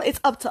I'm saying? So it's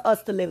up to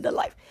us to live the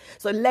life.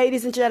 So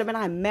ladies and gentlemen,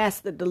 I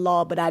mastered the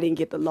law, but I didn't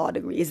get the law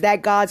degree. Is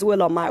that God's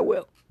will or my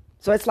will?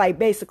 So it's like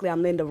basically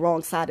I'm in the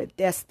wrong side of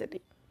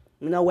destiny.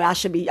 Where I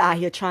should be out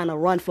here trying to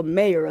run for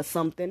mayor or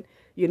something,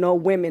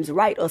 women's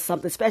right or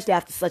something, especially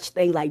after such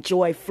things like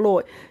George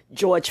Floyd.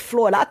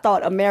 I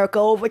thought America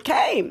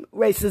overcame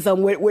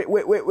racism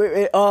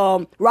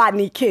with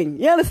Rodney King.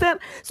 You understand?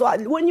 So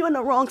when you're on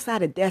the wrong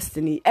side of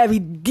destiny, every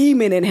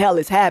demon in hell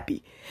is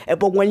happy.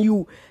 But when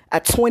you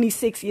at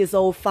 26 years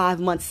old, 5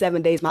 months,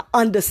 7 days, my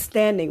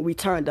understanding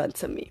returned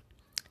unto me.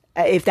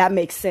 If that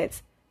makes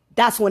sense.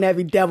 That's when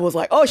every devil is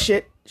like, oh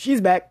shit,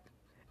 she's back.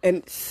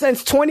 And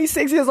since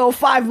 26 years old,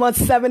 5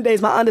 months, 7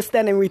 days, my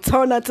understanding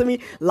returned unto me.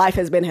 Life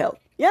has been held.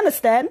 You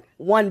understand?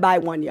 One by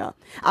one, y'all.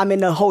 I'm in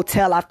the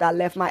hotel after I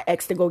left my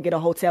ex to go get a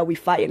hotel. We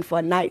fighting for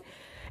a night.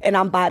 And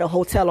I'm by the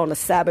hotel on a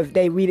Sabbath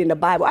day reading the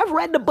Bible. I've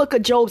read the book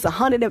of Job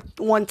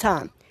 101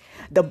 times.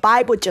 The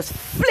Bible just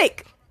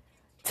flicked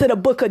to the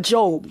book of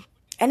Job.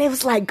 And it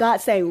was like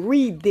God saying,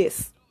 read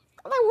this.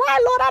 I'm like,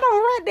 why, Lord? I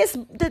don't read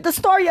this, the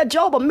story of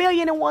Job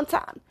 1,000,001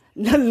 times.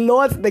 The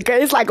Lord's,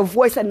 it's like a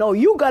voice that no,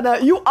 you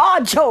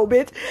are Job,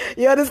 bitch.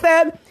 You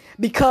understand?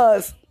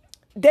 Because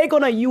they're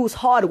gonna use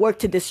hard work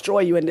to destroy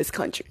you in this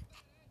country.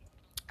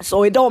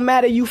 So it don't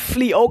matter you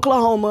flee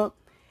Oklahoma,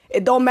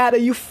 it don't matter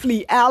you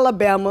flee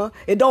Alabama,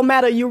 it don't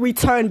matter you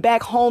return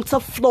back home to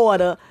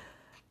Florida.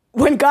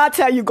 When God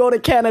tell you go to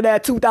Canada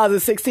at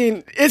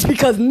 2016, it's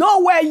because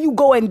nowhere you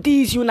go in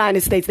these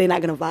United States, they're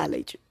not gonna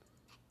violate you.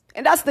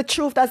 And that's the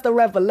truth. That's the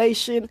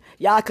revelation.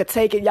 Y'all could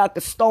take it. Y'all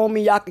could stone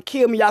me. Y'all could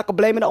kill me. Y'all could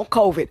blame it on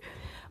COVID.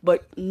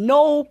 But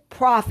no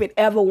prophet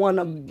ever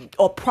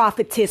or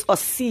prophetess or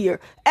seer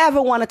ever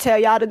want to tell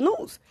y'all the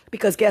news.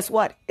 Because guess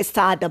what? It's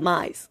to our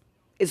demise.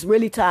 It's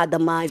really to our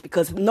demise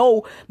because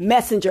no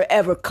messenger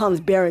ever comes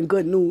bearing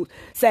good news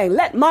saying,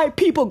 let my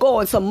people go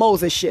on some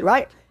Moses shit,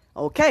 right?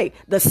 Okay,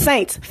 the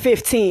Saints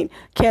 15,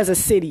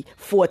 Kansas City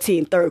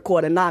 14, third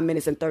quarter, 9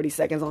 minutes and 30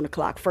 seconds on the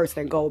clock. First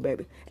and goal,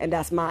 baby. And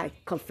that's my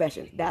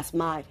confession. That's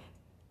my,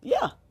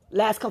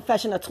 last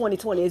confession of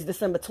 2020 is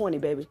December 20,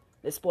 baby.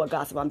 This Sport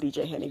Gossip. I'm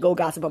DJ Henny. Go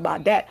gossip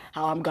about that,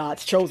 how I'm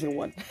God's chosen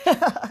one.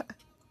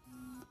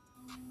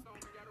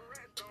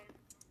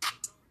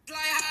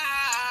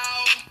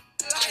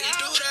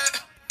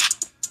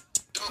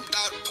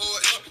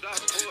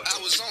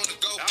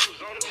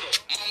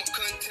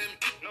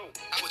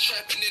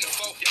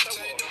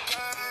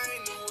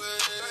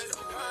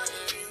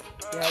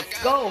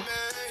 Let's go.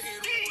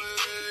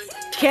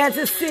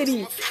 Kansas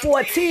City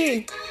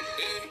 14,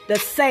 the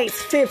Saints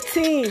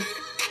 15.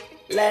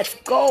 Let's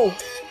go.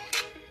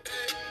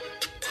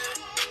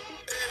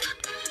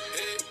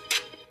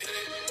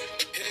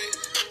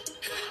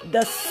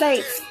 The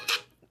Saints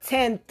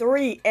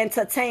 10-3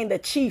 entertain the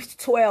Chiefs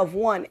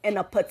 12-1 in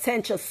a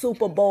potential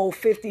Super Bowl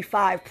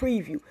 55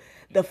 preview.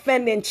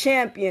 Defending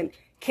champion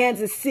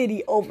Kansas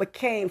City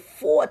overcame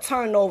 4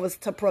 turnovers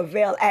to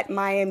prevail at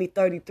Miami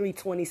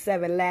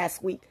 33-27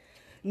 last week.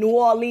 New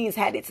Orleans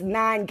had its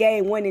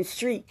 9-game winning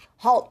streak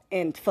halt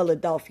in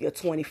Philadelphia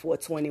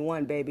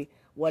 24-21, baby.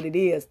 What it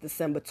is,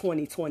 December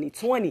 20,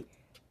 2020,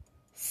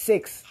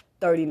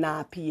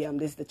 6:39 p.m.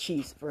 This is the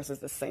Chiefs versus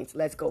the Saints.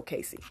 Let's go,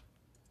 Casey.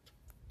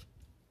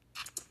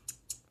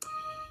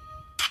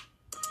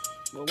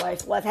 Well,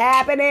 what's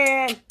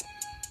happening?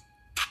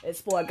 It's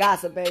Sport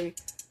Gossip, baby.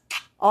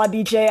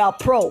 RDJR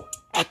Pro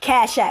at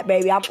Cash App,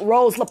 baby. I'm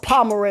Rose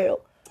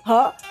LaPomerelle,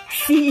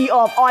 CEO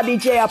of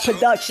RDJR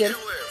Production,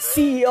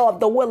 CEO of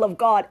the Will of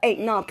God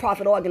 8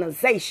 nonprofit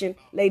organization.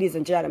 Ladies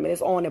and gentlemen,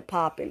 it's on and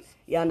popping.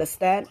 You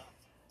understand?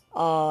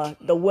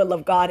 The Will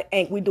of God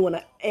Inc. We doing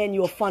an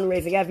annual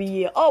fundraising every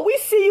year. Oh, we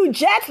see you,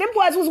 Jets. Them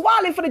boys was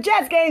wilding for the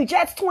Jets game.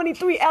 Jets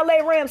 23,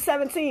 LA Rams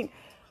 17.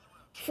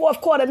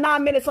 Fourth quarter,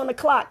 9 minutes on the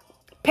clock.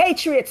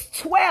 Patriots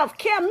 12,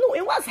 Cam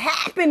Newton. What's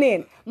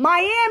happening?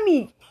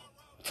 Miami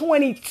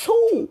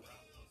 22.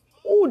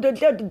 Ooh,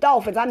 the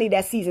Dolphins. I need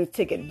that season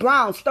ticket.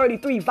 Browns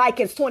 33,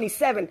 Vikings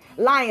 27,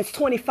 Lions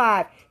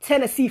 25,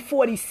 Tennessee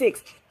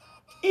 46,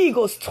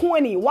 Eagles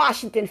 20,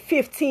 Washington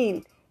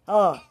 15.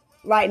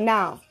 Right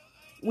now,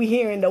 we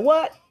hearing the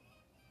what?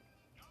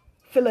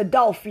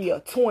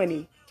 Philadelphia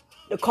 20,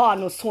 the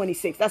Cardinals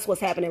 26. That's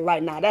what's happening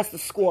right now. That's the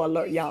score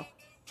alert, y'all.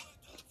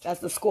 That's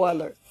the score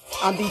alert.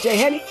 I'm DJ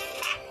Henny.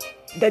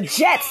 The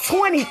Jets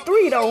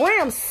 23, the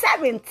Rams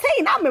 17.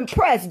 I'm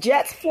impressed,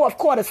 Jets. Fourth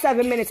quarter,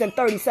 7 minutes and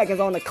 30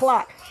 seconds on the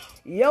clock.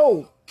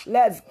 Yo,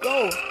 let's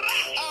go.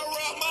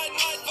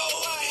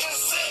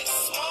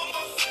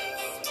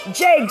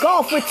 Jay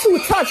Goff with 2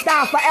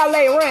 touchdowns for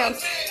LA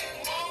Rams.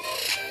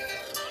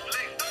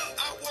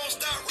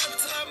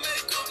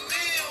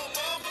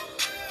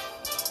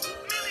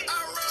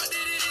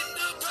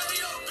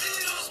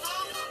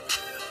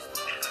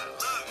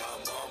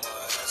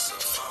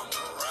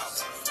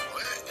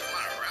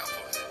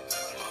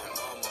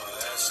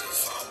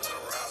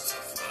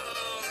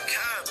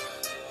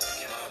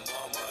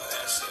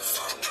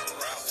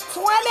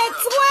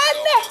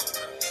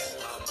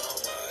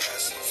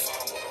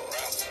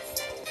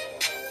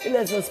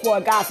 Listen,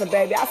 Sport Gossip,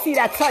 baby. I see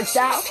that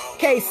touchdown,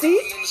 KC.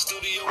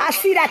 I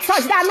see that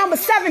touchdown, number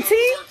 17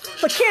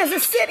 for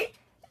Kansas City.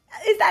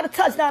 Is that a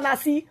touchdown I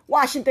see?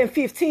 Washington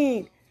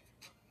 15.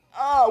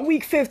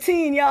 Week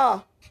 15,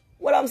 y'all.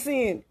 What I'm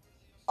seeing?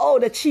 Oh,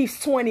 the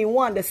Chiefs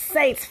 21, the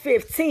Saints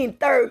 15,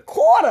 third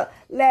quarter.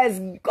 Let's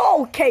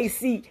go,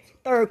 KC.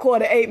 Third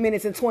quarter, 8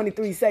 minutes and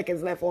 23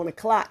 seconds left on the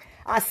clock.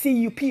 I see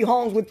you, P.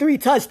 Holmes, with 3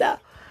 touchdowns.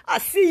 I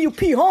see you,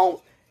 P. Holmes.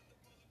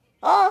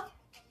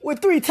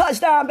 With 3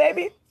 touchdowns,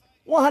 baby.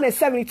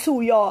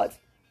 172 yards.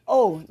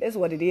 Oh, that's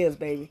what it is,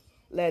 baby.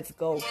 Let's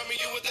go.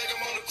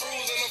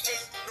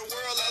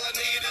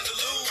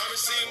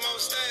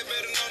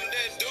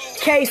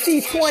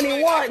 KC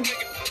 21.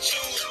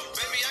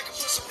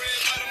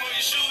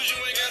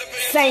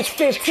 Saints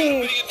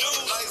 15.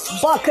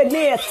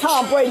 Buccaneers,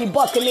 Tom Brady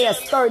Buccaneers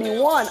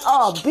 31.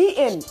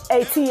 Beating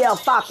ATL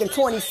Falcon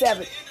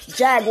 27.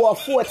 Jaguar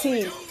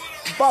 14.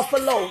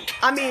 Buffalo.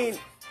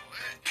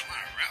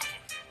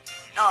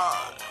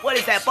 What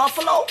is that?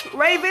 Buffalo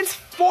Ravens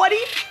 40.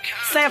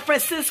 San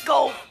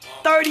Francisco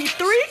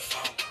 33.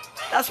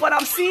 That's what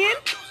I'm seeing.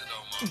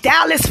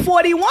 Dallas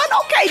 41.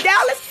 Okay,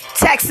 Dallas.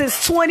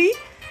 Texas 20.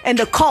 And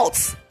the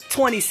Colts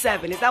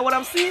 27. Is that what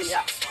I'm seeing?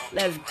 Yeah.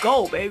 Let's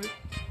go, baby.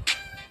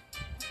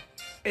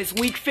 It's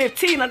week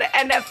 15 of the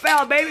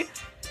NFL, baby.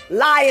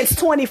 Lions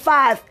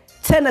 25.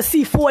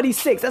 Tennessee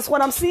 46. That's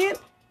what I'm seeing.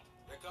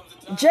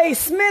 Jay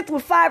Smith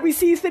with 5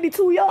 received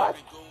 52 yards.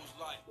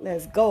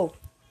 Let's go.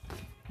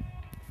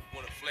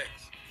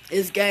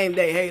 It's game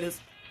day,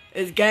 haters.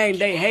 It's game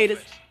day,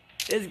 haters.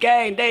 It's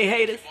game day,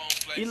 haters.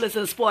 You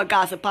listen to Sport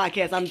Gossip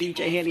Podcast. I'm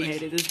DJ Henny,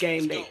 haters. It's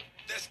game day.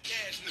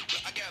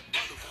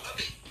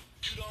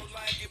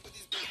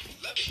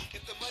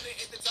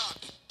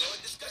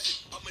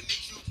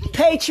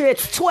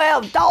 Patriots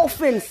 12,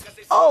 Dolphins.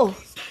 Oh,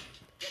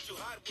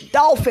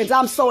 Dolphins.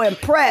 I'm so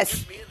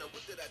impressed.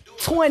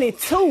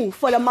 22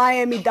 for the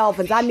Miami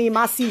Dolphins. I need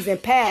my season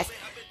pass.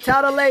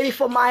 Tell the lady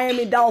for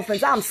Miami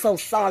Dolphins, I'm so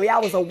sorry. I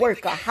was a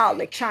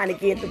workaholic trying to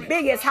get the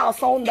biggest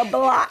house on the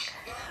block.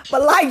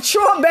 But like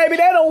Trump, baby,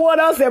 they don't want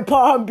us in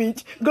Palm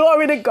Beach.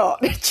 Glory to God.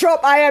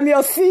 Trump, I am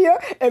your seer.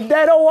 If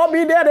they don't want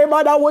me there, they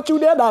might not want you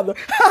there neither.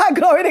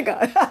 Glory to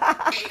God.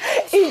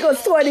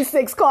 Eagles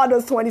 26,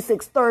 Cardinals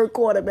 26, third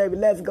quarter, baby.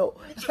 Let's go.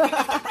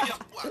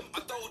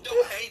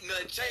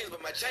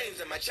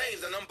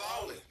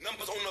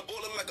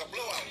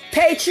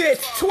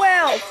 Patriots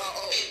 12,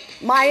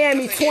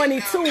 Miami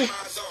 22,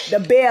 the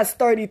Bears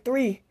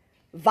 33,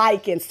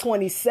 Vikings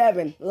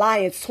 27,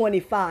 Lions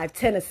 25,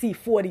 Tennessee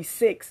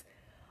 46.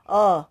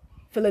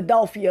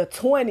 Philadelphia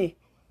 20,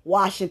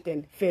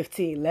 Washington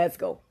 15. Let's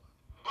go.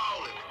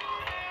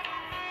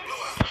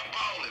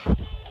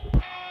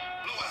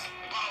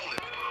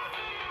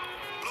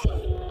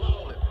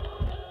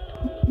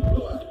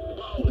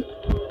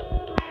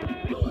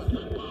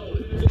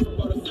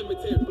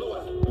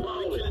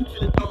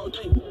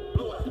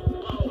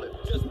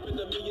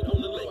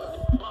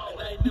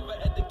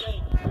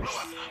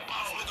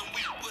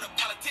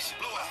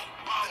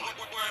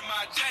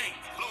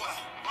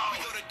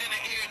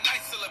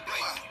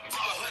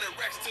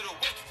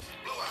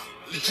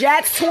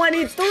 Jets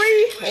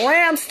 23,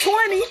 Rams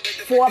 20,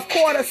 fourth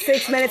quarter,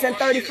 6 minutes and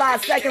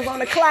 35 seconds on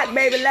the clock,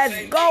 baby.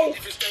 Let's go.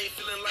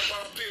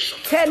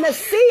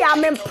 Tennessee,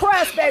 I'm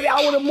impressed, baby.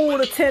 I would have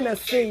moved to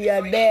Tennessee,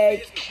 you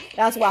dig?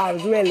 That's why I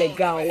was really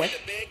going.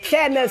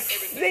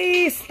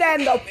 Tennessee,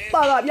 stand the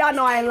fuck up. Y'all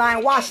know I ain't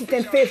lying.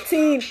 Washington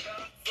 15.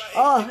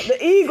 The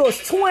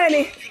Eagles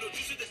 20.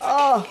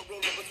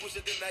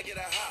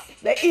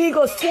 The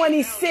Eagles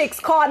 26,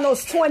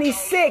 Cardinals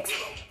 26.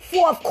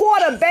 Fourth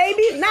quarter,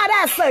 baby. Now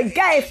that's a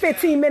game.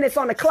 15 minutes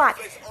on the clock.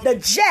 The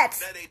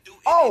Jets.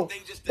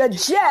 The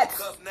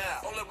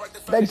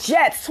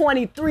Jets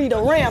 23.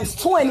 The Rams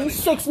 20.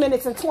 6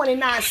 minutes and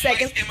 29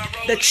 seconds.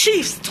 The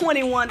Chiefs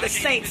 21. The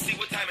Saints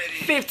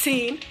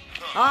 15.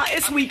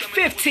 It's week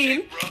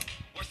 15.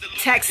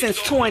 Texans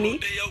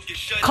 20.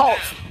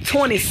 Colts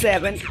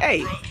 27.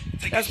 Hey,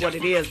 that's what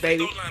it is,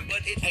 baby.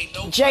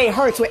 Jay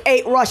Hurts with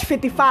 8 rush,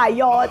 55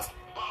 yards.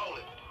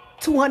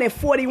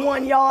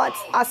 241 yards.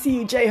 I see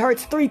you, Jay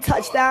Hurts. 3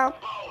 touchdowns.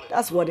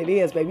 That's what it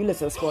is, baby. You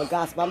listen to Sport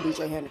Gossip. I'm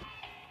DJ Henry.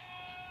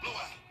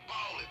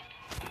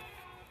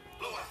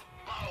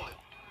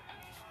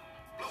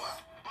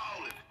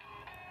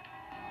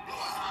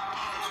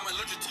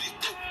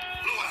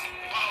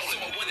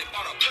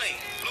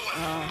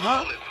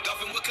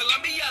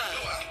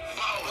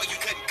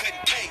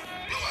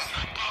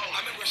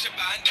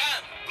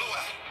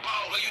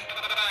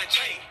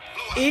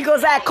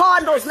 Eagles at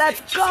Cardinals. Let's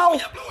go.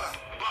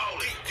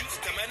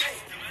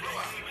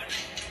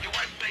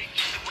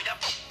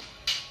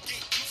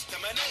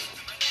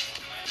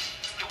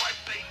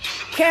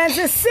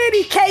 Kansas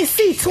City,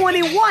 KC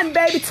 21,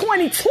 baby.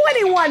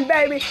 2021,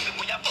 baby.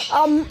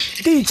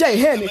 DJ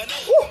Henry.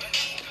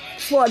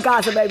 For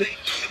Gaza, baby.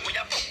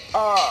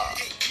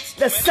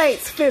 The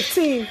Saints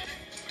 15.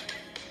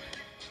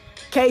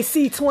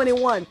 KC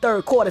 21,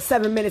 third quarter,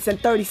 7 minutes and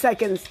 30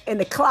 seconds in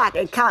the clock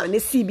and counting.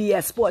 This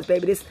CBS Sports,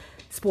 baby. This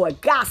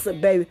Sport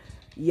Gossip, baby.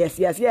 Yes,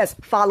 yes, yes.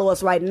 Follow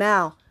us right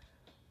now.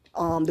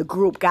 The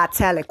group Got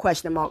Talent,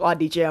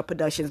 RDJL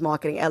Productions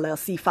Marketing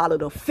LLC. Follow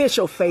the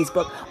official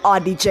Facebook,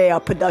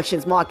 RDJL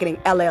Productions Marketing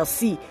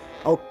LLC.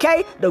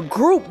 Okay? The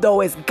group,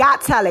 though, is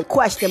Got Talent,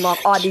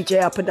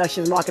 RDJL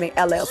Productions Marketing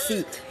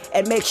LLC.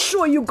 And make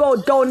sure you go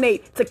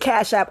donate to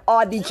Cash App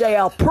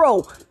RDJL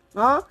Pro.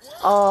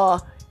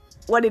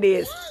 What it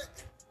is.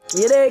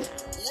 You dig?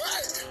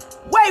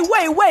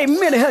 Wait a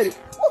minute, honey.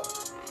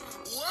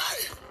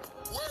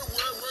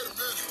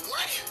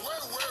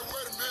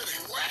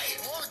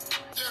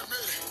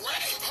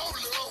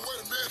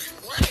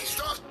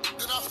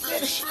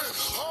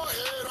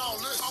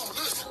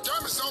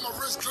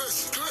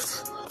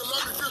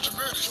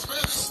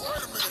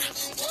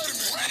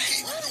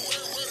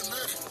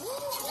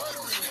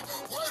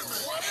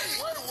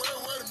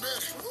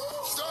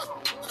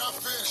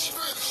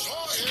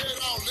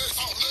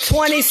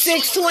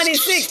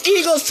 Twenty-six,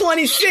 Eagles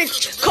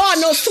 26,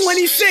 Cardinals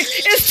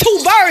 26. It's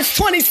 2 birds,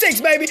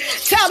 26, baby.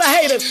 Tell the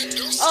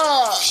haters.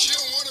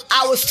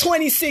 I was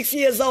 26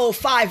 years old,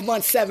 5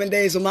 months, 7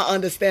 days when my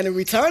understanding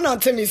returned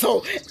unto me.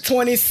 So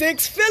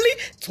 26 Philly,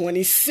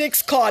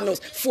 26 Cardinals.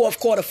 Fourth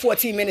quarter,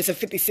 14 minutes and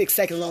 56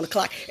 seconds on the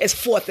clock. It's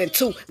 4th and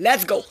 2.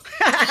 Let's go.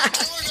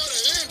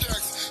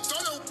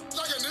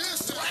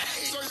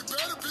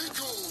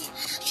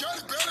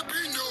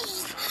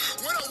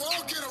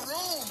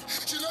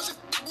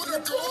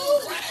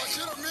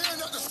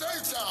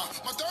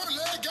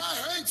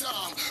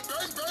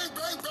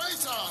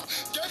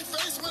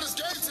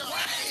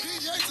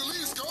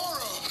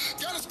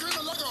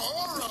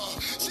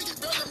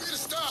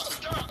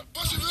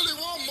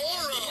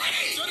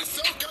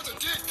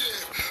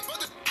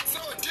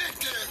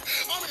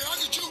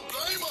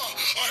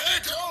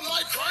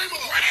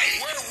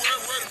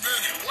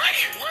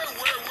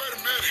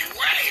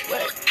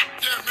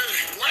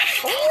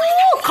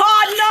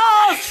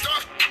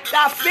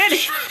 I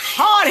finished.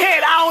 Hard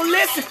head, I don't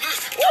listen.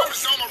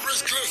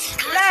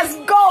 Let's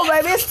go,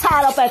 baby. It's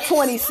tied up at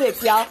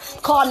 26, y'all.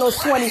 Cardinals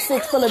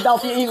 26,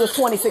 Philadelphia Eagles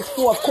 26,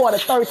 fourth quarter,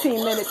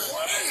 13 minutes,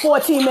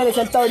 14 minutes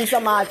and 30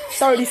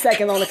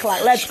 seconds on the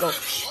clock. Let's go.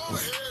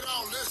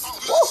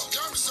 Woo.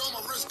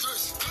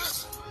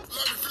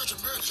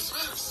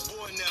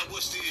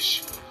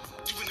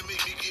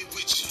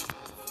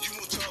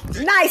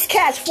 Nice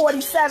catch,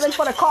 47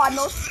 for the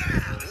Cardinals.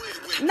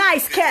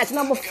 Nice catch,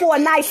 number 4.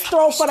 Nice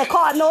throw for the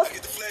Cardinals.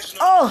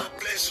 Oh,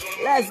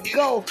 let's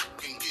go.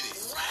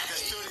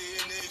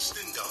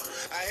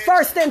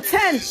 1st and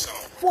 10.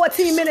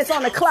 14 minutes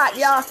on the clock,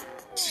 y'all.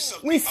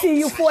 We see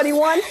you,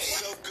 41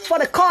 for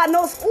the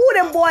Cardinals. Ooh,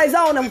 them boys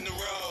own them.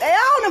 They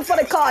own them for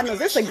the Cardinals.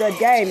 This is a good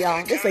game,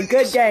 y'all. This is a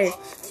good game.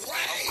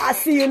 I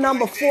see you,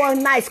 number 4.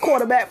 Nice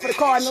quarterback for the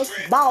Cardinals.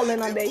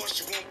 Balling on day.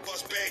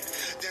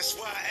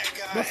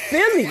 The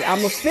Philly.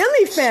 I'm a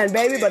Philly fan,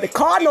 baby, but the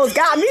Cardinals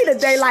got me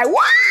today. Like,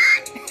 what?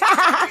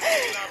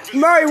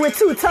 Murray with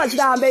 2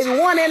 touchdowns, baby.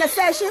 1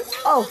 interception.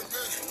 Oh,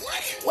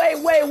 wait a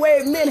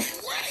minute.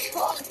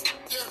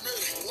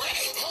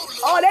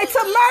 Oh, they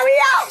took Murray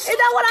out. Is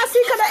that what I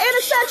see? Because the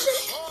interception?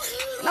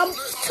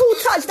 2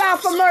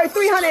 touchdowns for Murray,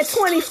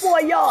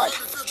 324 yards.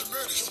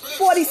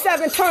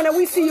 47 Turner.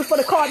 We see you for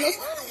the Cardinals.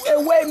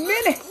 Wait a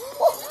minute.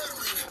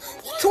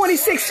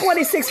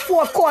 26-26,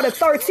 fourth quarter,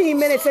 13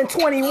 minutes and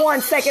 21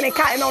 seconds and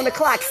counting on the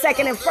clock.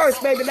 2nd and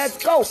 1st, baby. Let's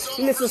go.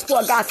 You listen to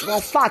Sport Gospel on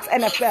Fox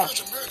NFL.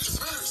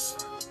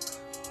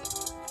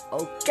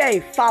 Okay,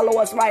 follow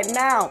us right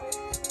now.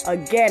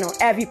 Again, on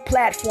every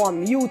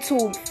platform,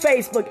 YouTube,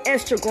 Facebook,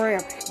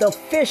 Instagram, the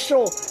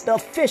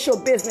official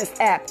business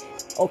app.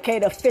 Okay,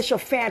 the official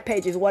fan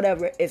pages,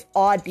 whatever, is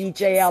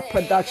RDJL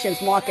Productions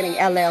Marketing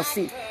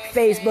LLC.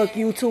 Facebook,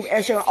 YouTube,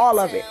 Instagram, all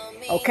of it.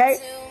 Okay?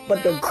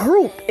 But the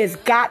group is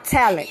Got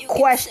Talent,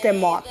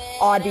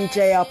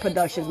 RDJL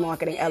Productions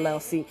Marketing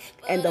LLC.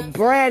 And the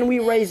brand we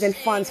raising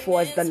funds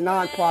for is the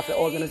nonprofit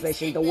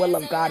organization, the Will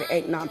of God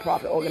Inc.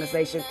 nonprofit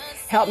organization.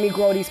 Help me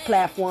grow these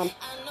platforms.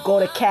 Go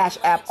to Cash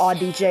App,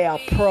 RDJL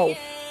Pro.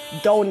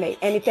 Donate.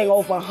 Anything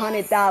over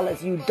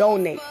 $100, you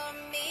donate.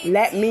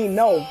 Let me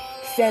know.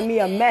 Send me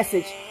a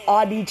message,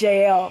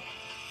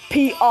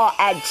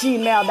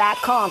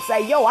 rdjlpr@gmail.com.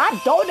 Say, yo, I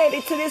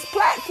donated to this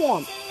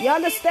platform. You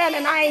understand?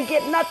 And I ain't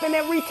get nothing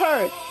in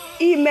return.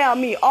 Email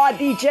me,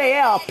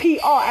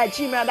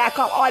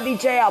 rdjlpr@gmail.com,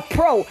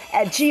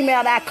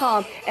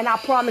 rdjlpro@gmail.com, and I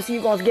promise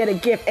you're going to get a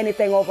gift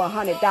anything over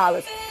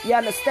 $100. You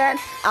understand?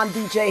 I'm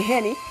DJ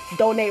Henny.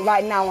 Donate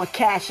right now on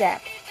Cash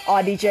App,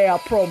 RDJL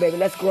Pro, baby.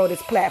 Let's grow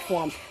this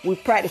platform. We're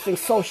practicing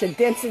social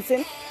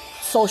distance,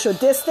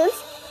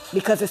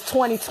 because it's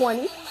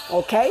 2020,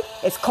 okay?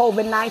 It's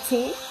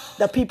COVID-19.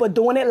 The people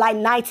doing it like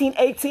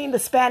 1918, the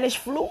Spanish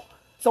flu.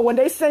 So when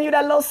they send you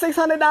that little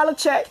 $600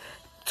 check,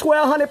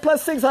 1,200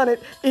 plus 600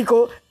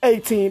 equal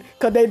 18,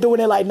 because they doing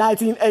it like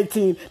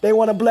 1918. They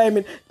want to blame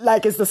it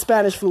like it's the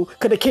Spanish flu,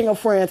 because the King of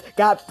France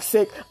got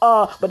sick.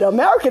 But the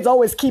Americans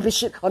always keep it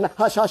shit on the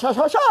hush, hush, hush,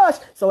 hush, hush.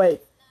 So, hey,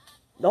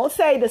 don't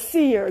say the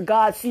seer,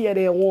 God seer,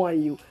 didn't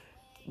warn you.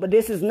 But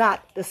this is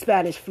not the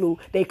Spanish flu.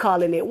 They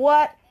calling it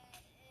what?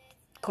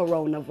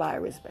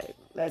 Coronavirus, baby.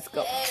 Let's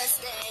go.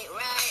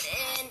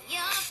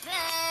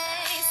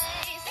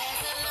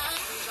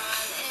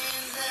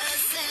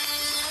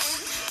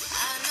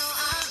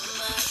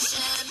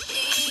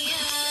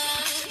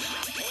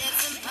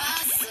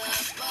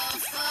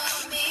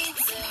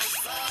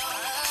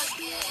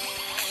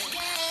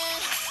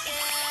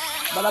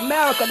 But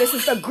America, this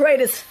is the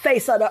greatest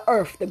face of the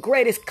earth, the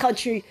greatest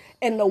country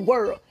in the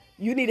world.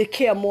 You need to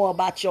care more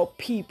about your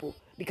people.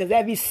 Because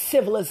every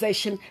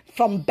civilization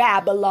from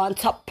Babylon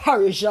to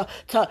Persia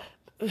to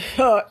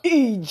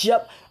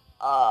Egypt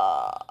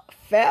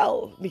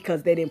fell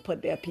because they didn't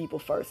put their people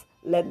first.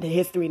 Let the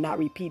history not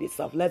repeat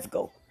itself. Let's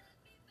go.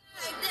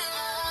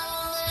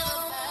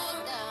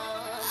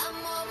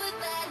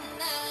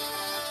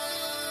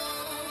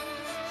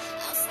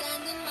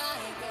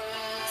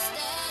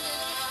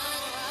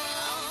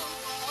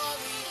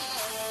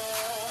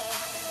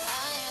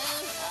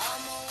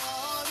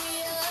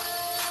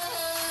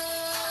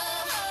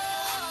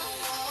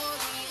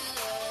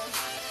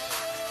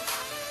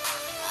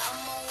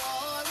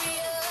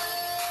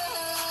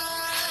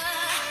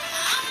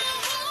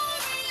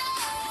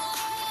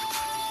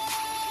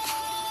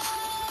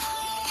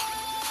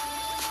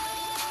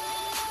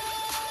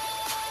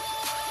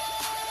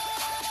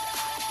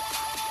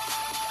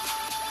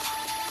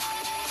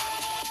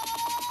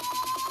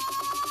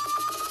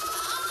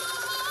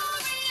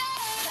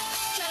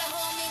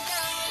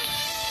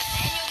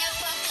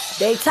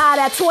 They tied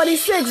at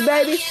 26,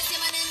 baby.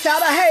 Tell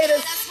the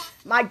haters.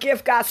 My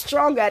gift got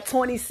stronger at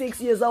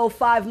 26 years old,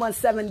 5 months,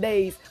 7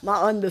 days.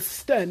 My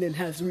understanding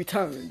has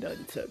returned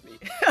unto me.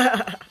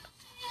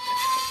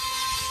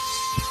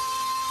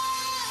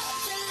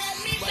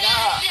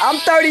 I'm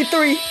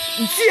 33.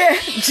 Yeah,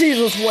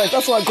 Jesus voice.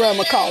 That's what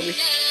grandma called me.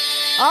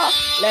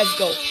 Let's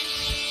go.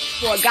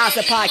 For a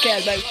gossip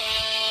podcast, baby.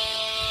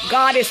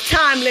 God is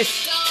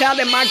timeless. Tell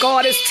them my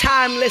God is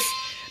timeless.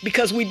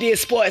 Because we did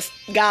Sports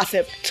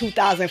Gossip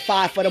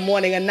 2005 for the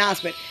morning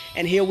announcement.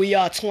 And here we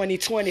are,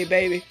 2020,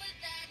 baby.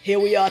 Here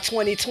we are,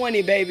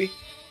 2020, baby.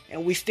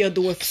 And we still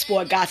doing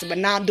sport gossip, but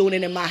now I'm doing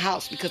it in my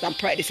house because I'm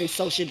practicing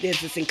social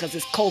distancing because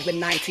it's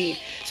COVID-19.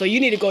 So you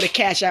need to go to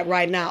Cash App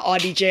right now,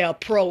 RDJL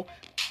Pro,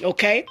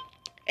 okay?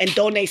 And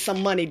donate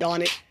some money,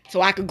 darn it,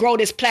 so I could grow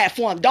this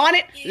platform. Darn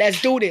it,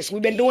 let's do this.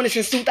 We've been doing this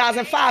since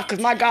 2005 because,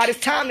 my God, it's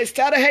timeless.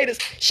 Tell the haters.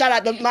 Shout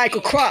out to Michael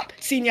Crop,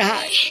 senior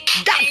high.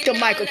 Dr.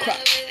 Michael Crop.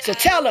 So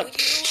tell them,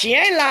 she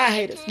ain't lying,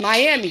 haters.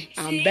 Miami,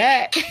 I'm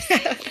back.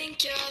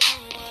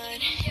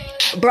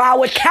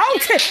 Broward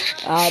County,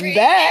 I'm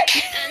back.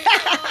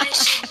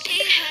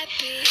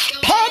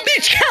 Palm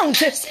Beach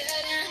County,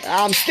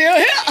 I'm still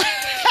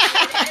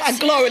here.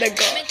 Glory to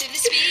God.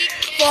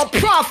 For a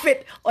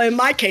prophet, or in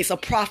my case, a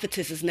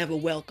prophetess is never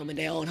welcome in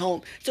their own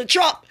home. So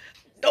Trump,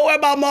 don't worry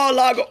about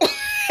Mar-a-Lago.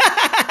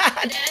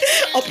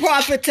 A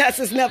prophetess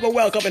is never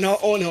welcome in her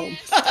own home.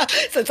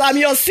 Since I'm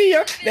your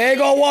seer, they ain't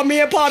gonna want me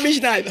in Palm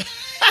Beach neither.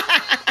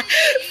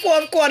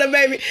 Fourth quarter,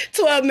 baby.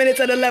 12 minutes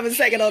and 11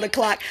 seconds on the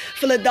clock.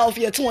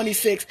 Philadelphia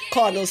 26,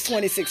 Cardinals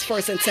 26,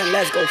 1st and 10.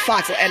 Let's go,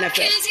 Fox or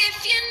NFL.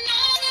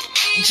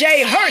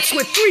 Jay Hurts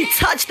with 3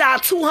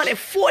 touchdowns,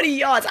 240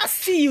 yards. I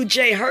see you,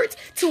 Jay Hurts.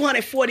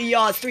 240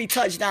 yards, 3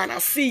 touchdowns. I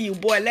see you,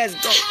 boy. Let's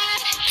go.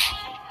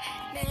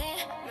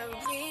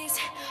 Memories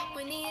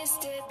when he used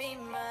to be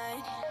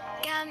mine.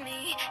 Got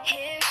me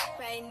here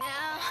right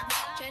now,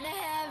 trying to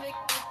have a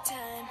good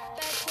time.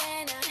 But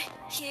when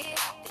I hear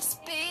this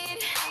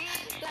beat,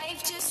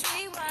 life just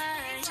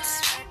rewinds.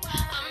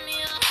 I'm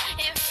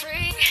young and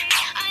free.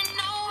 I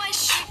know I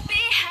should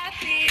be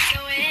happy.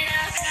 Going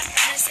up,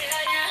 gonna sit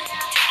down,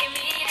 taking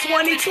me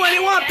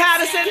 2021,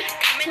 Patterson.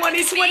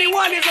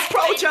 2021 is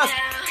approach us.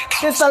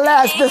 This the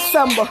last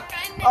December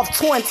of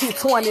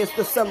 2020. It's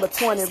December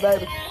 20,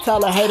 baby. Tell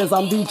the haters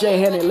I'm DJ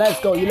Henny. Let's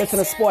go. You listen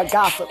to Sport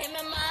Gossip.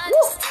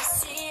 Woo.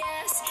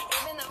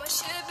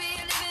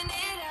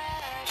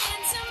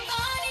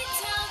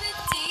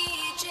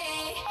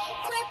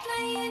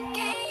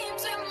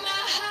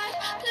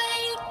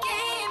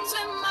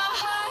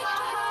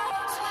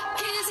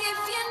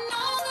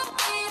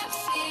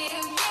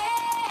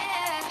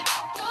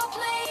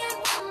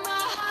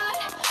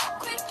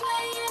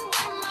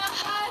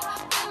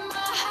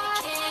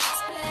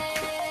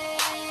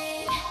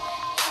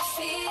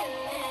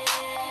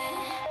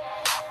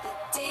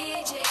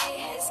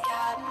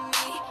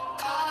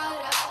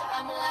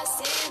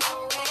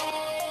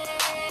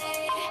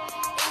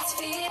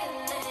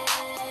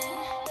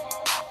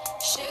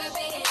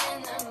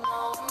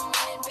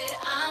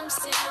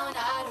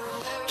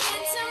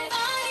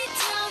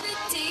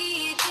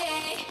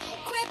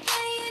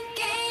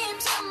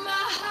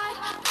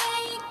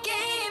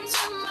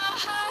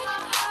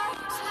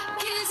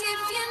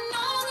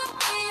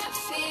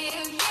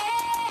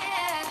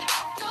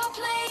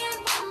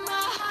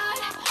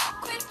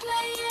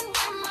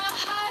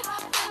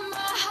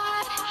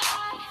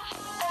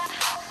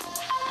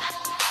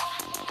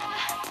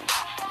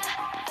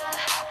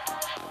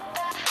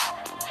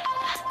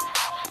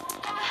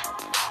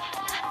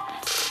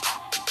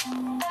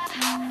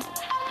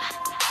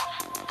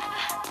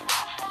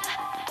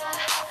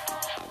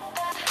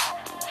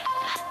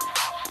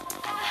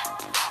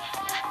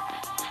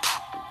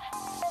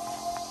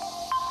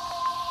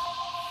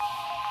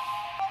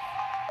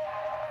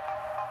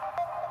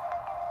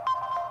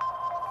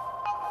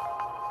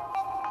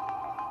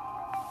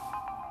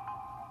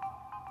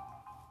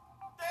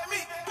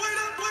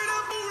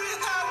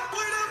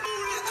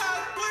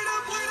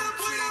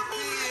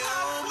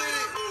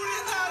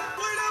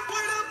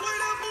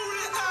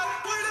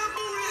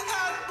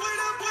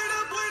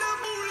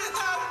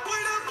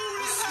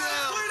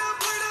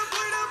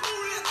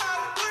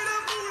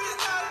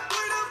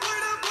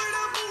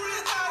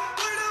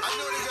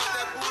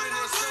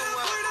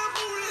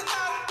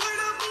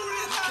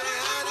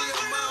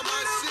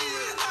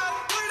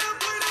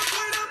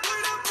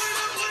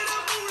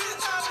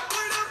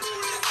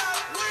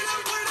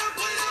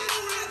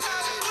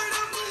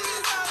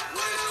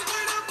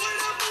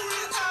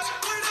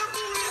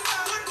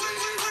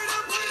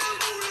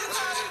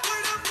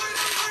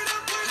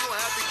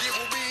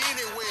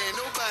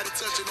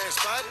 touching that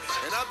spot.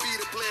 And I be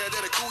the player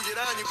that'll cool you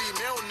down. You be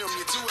melting them,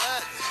 you too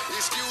hot.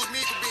 Excuse me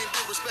for being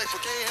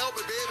disrespectful. Can't help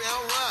it, baby,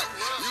 I'm rock.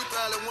 You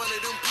probably one of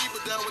them people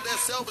down with that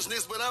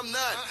selfishness, but I'm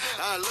not.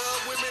 I love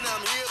women,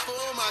 I'm here for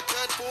them. I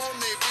cut for them,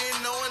 they been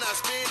knowing. I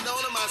spend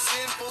on them, I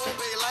send for them.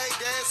 They like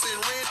gas and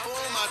rent for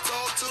them. I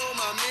talk to them,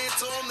 I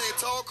mentor them. They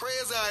talk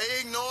crazy,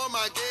 I ignore them.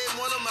 I gave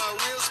one of my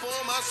reels for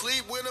them. I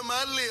sleep with them,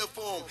 I live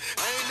for them.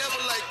 I ain't never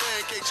like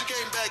pancakes, you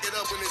can't back it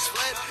up when it's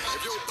flat.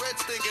 If your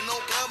breath's thinking no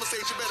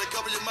conversation, you better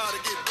cover your mouth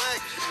to get back.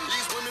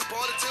 These women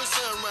party till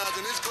sunrise,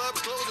 and this club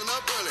is closing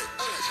up early.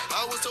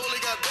 I was told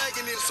they got back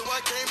in here, so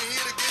I came in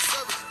here to get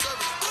service.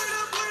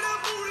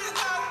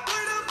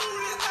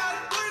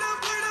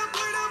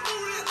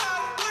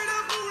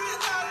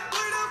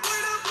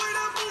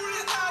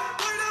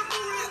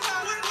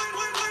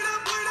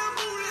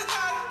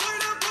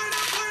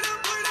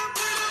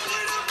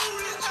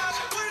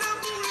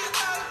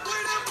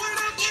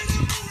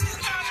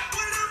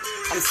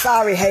 I'm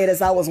Sorry,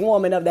 haters. I was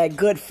warming up that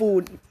good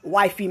food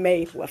wifey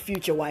made. Well,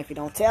 future wifey.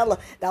 Don't tell her.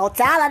 Don't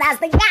tell her. That's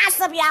the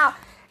gossip, y'all.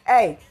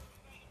 Hey,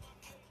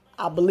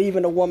 I believe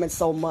in a woman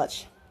so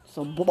much.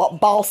 So,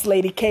 Boss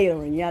Lady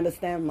Catering. You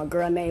understand? My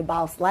girl named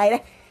Boss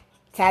Lady.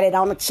 Tatted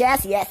on the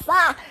chest. Yes,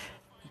 sir.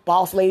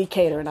 Boss Lady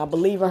Catering. I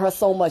believe in her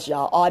so much,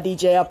 y'all.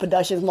 RDJL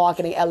Productions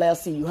Marketing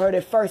LLC. You heard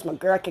it first. My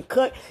girl can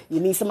cook. You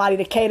need somebody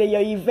to cater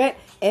your event.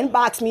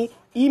 Inbox me.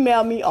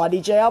 Email me.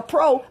 RDJL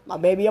Pro. My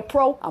baby a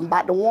pro. I'm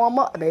about to warm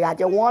up. They got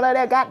your one of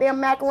that goddamn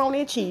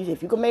macaroni and cheese.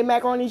 If you can make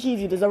macaroni and cheese,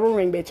 you deserve a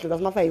ring, bitch, because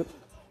that's my favorite.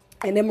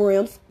 And them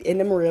ribs.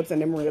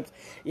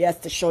 Yes,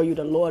 to show you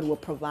the Lord will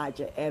provide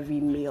you every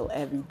meal,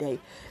 every day.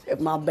 If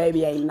my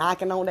baby ain't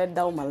knocking on that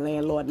door, my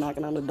landlord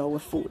knocking on the door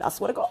with food. I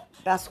swear to God.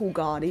 That's who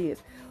God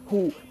is.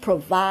 Who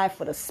provide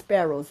for the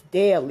sparrows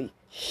daily.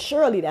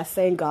 Surely that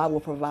same God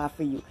will provide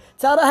for you.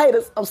 Tell the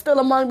haters, I'm still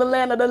among the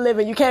land of the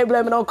living. You can't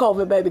blame it on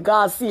COVID, baby.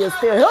 God see us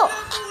still here.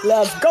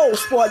 Let's go,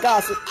 Sport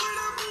Gossip.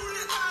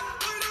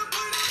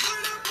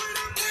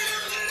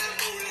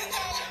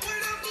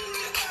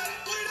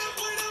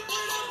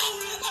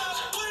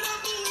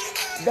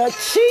 The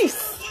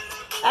Chiefs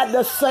at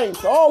the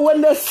Saints. Oh,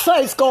 when the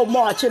Saints go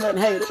marching and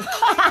haters.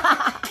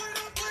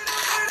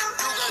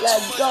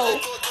 Let's go.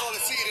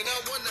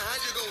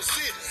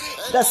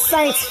 The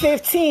Saints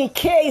 15,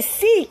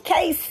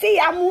 KC,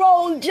 I'm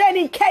rolling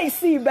Jenny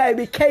KC,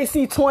 baby.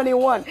 KC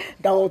 21.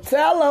 Don't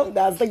tell them.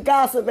 That's the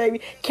gossip,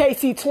 baby.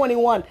 KC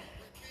 21.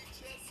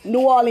 New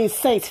Orleans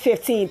Saints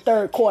 15,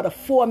 third quarter,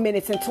 4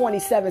 minutes and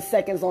 27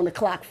 seconds on the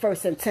clock,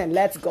 1st and 10.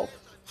 Let's go.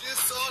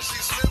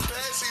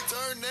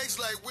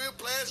 Like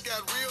whiplash,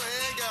 got real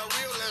hand, got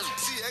real hand.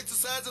 She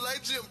exercises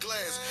like gym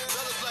class.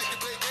 Fellas like to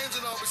play games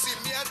and all, but see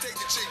me, I take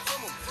the chick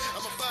from them.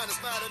 I'm a fine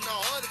spot and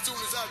all her as soon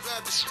as I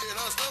grab the shit in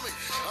her stomach.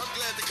 I'm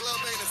glad the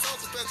club ain't a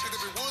salsa fest, because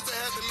if it was, I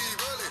had to leave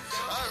early.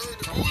 I heard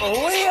the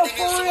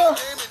for real.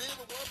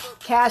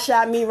 Cash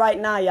out me right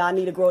now, y'all. I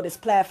need to grow this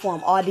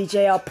platform.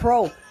 RDJL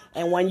Pro.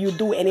 And when you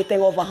do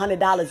anything over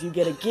 $100, you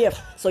get a gift.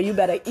 So you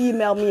better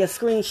email me a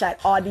screenshot,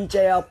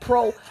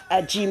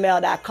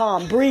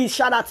 rdjlpro@gmail.com. Breeze,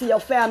 shout out to your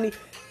family.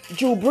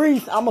 Drew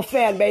Brees, I'm a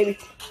fan, baby.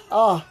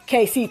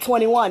 KC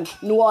 21,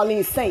 New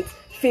Orleans Saints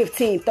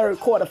 15, third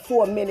quarter,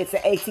 4 minutes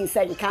and 18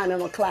 seconds. Counting on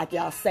the clock,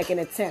 y'all. 2nd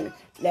and 10.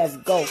 Let's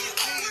go.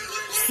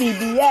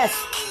 CBS.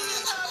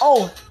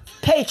 Oh,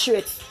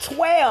 Patriots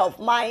 12,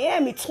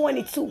 Miami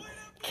 22.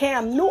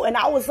 Cam Newton.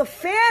 I was a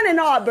fan in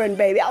Auburn,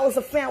 baby. I was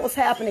a fan. What's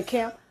happening,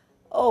 Cam?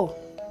 Oh.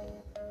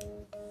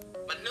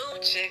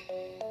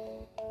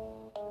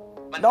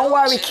 Don't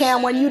worry,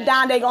 Cam. When you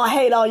down, they gonna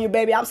hate on you,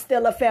 baby. I'm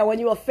still a fan. When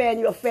you a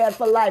fan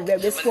for life, baby.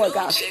 This Sport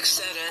Gossip.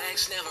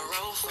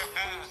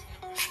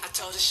 I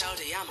told the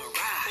shorty I'm a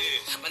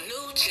ride. My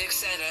new chick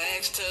said her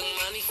ex took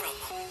money from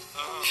her.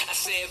 I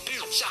said,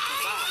 bitch, I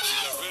provide. She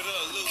got rid of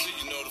a loser,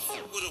 you know the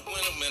fuck with a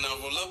winner, man. I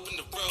roll up in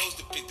the rose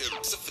to pick that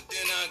up for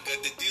dinner. I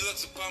got the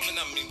deluxe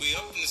apartment, I mean, way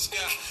up in the sky.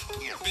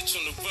 Put my bitch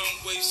on the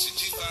runway, she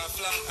G5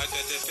 fly. I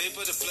got that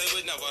paper to play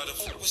with, now why the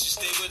fuck would she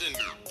stay with her?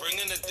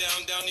 Bringing her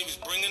down, he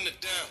was bringing her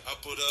down. I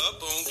put her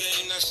up on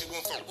game, now she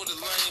won't fuck with a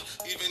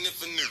lane. Even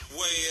if a new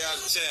way out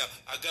of town,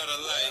 I got a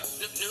life.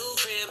 New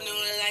crib, new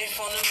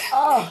life on the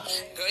map.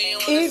 Girl, you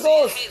wanna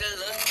see me to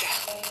look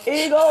out.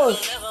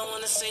 Eagles. Never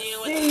wanna see you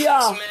with the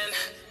X-Men.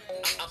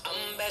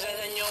 I'm better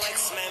than your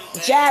X-Men.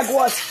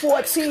 Jaguars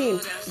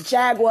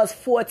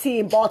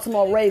 14.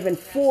 Baltimore Ravens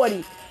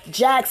 40.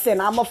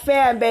 Jackson, I'm a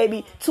fan,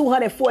 baby.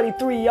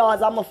 243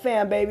 yards. I'm a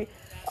fan, baby.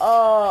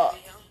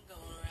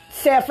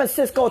 San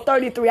Francisco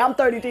 33. I'm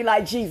 33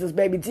 like Jesus,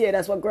 baby. Yeah,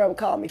 that's what Grandma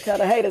called me. Tell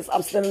the haters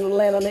I'm still in the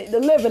land of the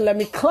living. Let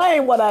me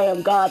claim what I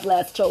am, God's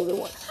last chosen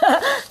one.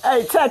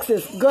 Hey,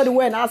 Texas, good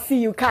win. I see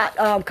you,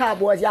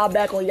 Cowboys. Y'all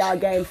back on y'all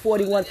game.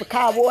 41 for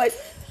Cowboys.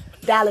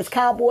 Dallas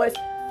Cowboys.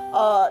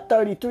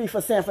 33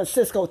 for San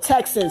Francisco.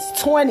 Texans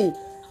 20.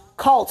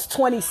 Colts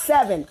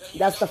 27.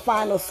 That's the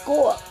final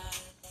score.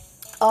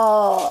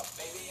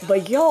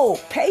 But yo,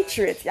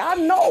 Patriots, y'all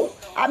know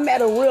I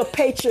met a real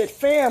Patriot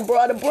fan,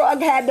 bro. The bro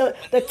had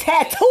the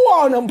tattoo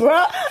on him,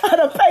 bro.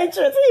 The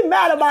Patriots, he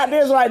mad about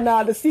this right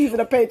now. The season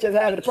the Patriots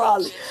having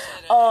probably.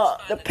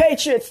 The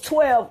Patriots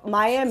 12,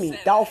 Miami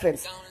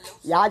Dolphins.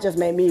 Y'all just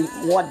made me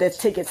want this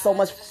ticket so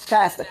much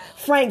faster.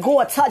 Frank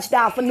Gore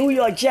touchdown for New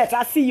York Jets.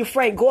 I see you,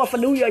 Frank Gore for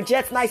New York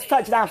Jets. Nice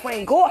touchdown,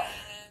 Frank Gore.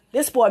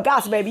 This Sport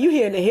Gossip, baby. You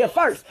hearing it here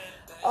first.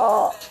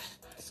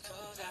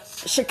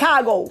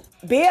 Chicago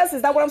Bears,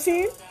 is that what I'm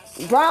seeing?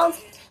 Browns,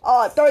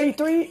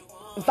 33,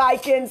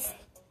 Vikings,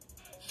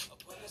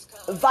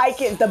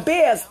 the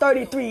Bears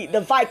 33,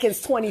 the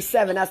Vikings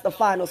 27. That's the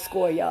final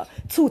score, y'all.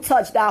 2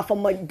 touchdowns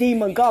from D.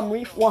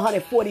 Montgomery,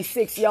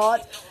 146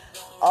 yards.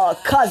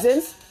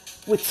 Cousins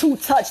with 2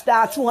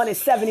 touchdowns,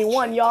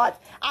 271 yards.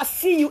 I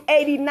see you,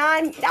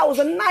 89. That was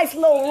a nice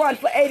little run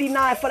for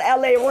 89 for the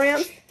LA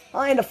Rams.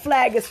 And the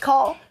flag is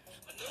called.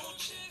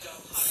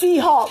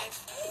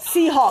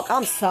 Seahawk,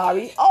 I'm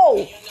sorry.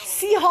 Oh,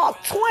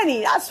 Seahawk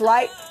 20, that's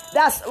right.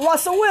 That's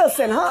Russell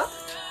Wilson, huh?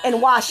 In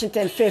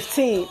Washington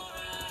 15.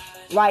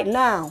 Right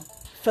now,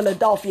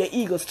 Philadelphia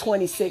Eagles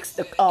 26,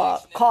 the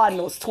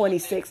Cardinals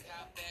 26,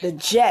 the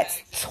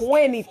Jets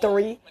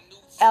 23,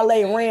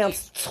 LA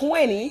Rams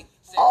 20.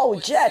 Oh,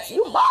 Jets,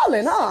 you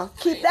ballin', huh?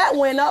 Keep that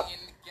win up.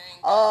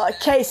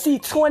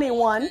 KC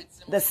 21,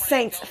 the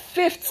Saints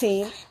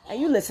 15. And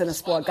you listen to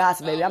Sport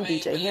Gossip, baby. I'm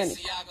DJ Henny.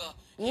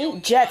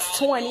 Jets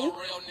 20,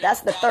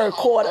 that's the third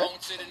quarter.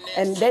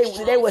 And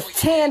they was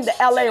 10, the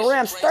LA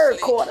Rams third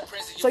quarter.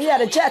 So yeah,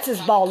 the Jets is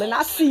balling.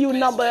 I see you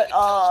number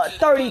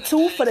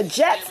 32 for the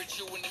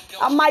Jets.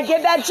 I might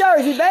get that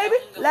jersey, baby.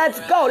 Let's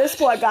go. This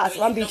Sport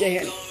Gossip. I'm DJ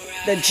Henny.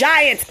 The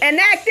Giants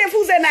inactive.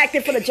 Who's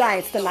inactive for the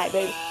Giants tonight,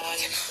 baby?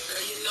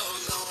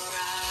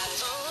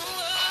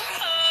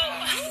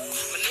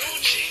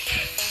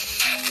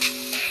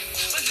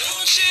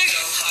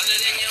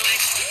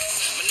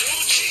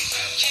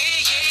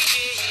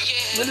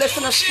 You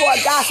listen to Sport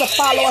Gossip.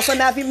 Follow us on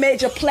every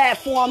major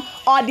platform.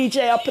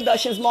 RDJL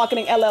Productions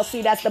Marketing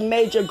LLC. That's the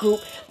major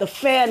group. The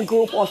fan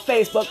group on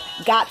Facebook.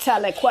 Got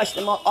Talent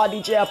Question Mark.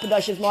 RDJL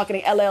Productions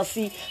Marketing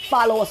LLC.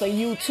 Follow us on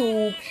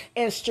YouTube,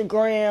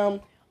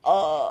 Instagram.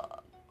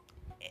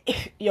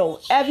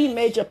 Every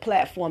major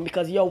platform,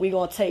 because we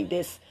gonna take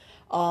this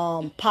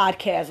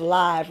podcast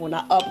live when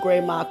I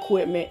upgrade my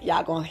equipment.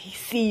 Y'all gonna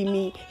see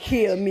me,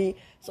 hear me.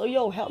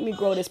 So, help me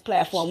grow this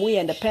platform. We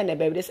independent,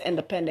 baby. This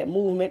independent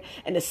movement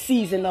and the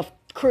season of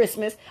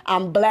Christmas.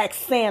 I'm Black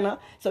Santa.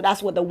 So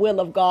that's what the Will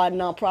of God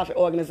nonprofit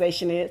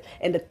organization is.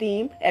 And the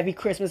theme, every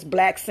Christmas,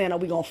 Black Santa.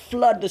 We're going to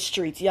flood the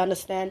streets, you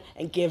understand?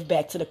 And give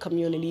back to the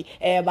community.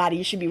 Everybody,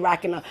 you should be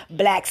rocking a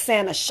Black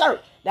Santa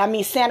shirt. That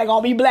means Santa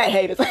going to be black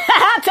haters.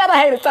 Tell the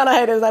haters.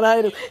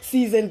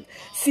 Season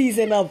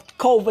of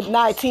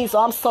COVID-19, so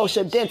I'm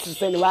social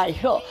distancing right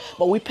here.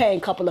 But we paying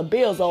a couple of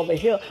bills over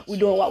here. We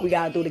doing what we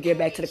got to do to give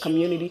back to the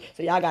community.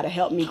 So y'all got to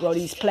help me grow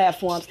these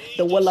platforms.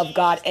 The Will of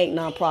God Inc.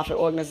 nonprofit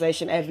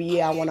organization. Every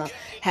year I want to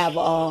have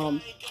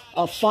a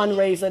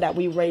fundraiser that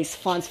we raise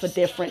funds for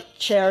different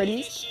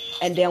charities.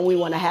 And then we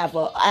want to have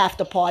an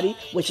after party,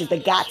 which is the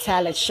Got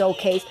Talent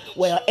Showcase,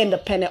 where an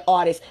independent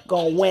artist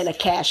going to win a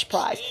cash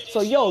prize.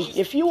 So,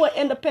 if you an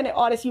independent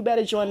artist, you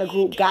better join the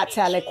group Got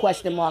Talent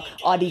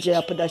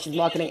RDJL Productions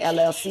Marketing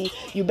LLC.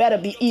 You better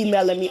be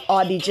emailing me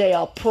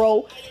RDJL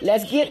Pro.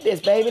 Let's get this,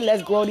 baby.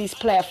 Let's grow these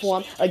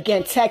platforms.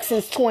 Again,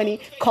 Texans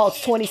 20,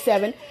 Colts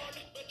 27.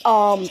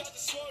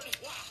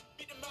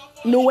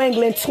 New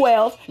England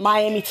 12,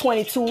 Miami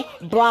 22,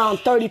 Brown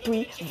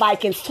 33,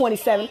 Vikings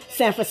 27,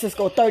 San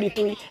Francisco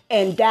 33,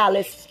 and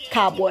Dallas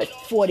Cowboys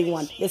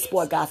 41. This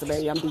Sport Gossip,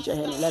 baby. I'm DJ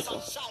Henry. Let's go.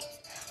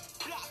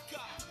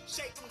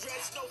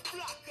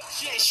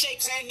 She ain't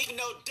shapes, ain't even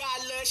no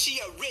dollar. She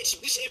a rich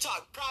bitch, she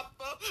talk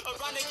proper.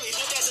 Ironically,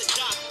 look as a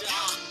doctor.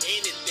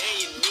 Anything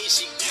you need,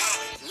 she got.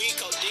 We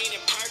codeine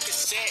and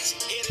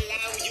Percocets. Hit a line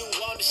when you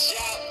want to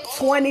shout.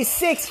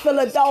 26,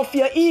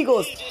 Philadelphia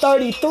Eagles.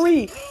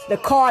 33, the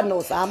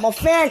Cardinals. I'm a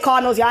fan,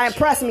 Cardinals. Y'all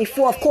impressing me.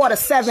 Fourth quarter,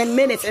 7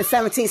 minutes and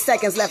 17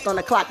 seconds left on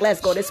the clock. Let's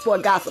go. This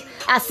Sport Gossip.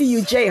 I see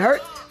you, Jay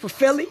Hurt, for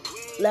Philly.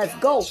 Let's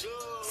go.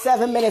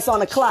 7 minutes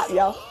on the clock,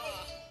 y'all.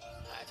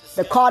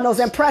 The Cardinals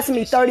impressing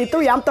me,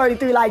 33. I'm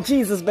 33 like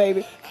Jesus,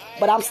 baby.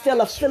 But I'm still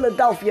a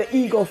Philadelphia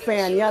Eagle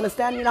fan. You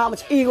understand? You know how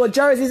much Eagle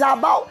jerseys I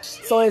bought?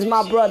 So is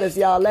my brothers,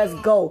 y'all. Let's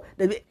go.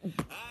 The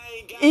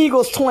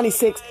Eagles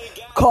 26,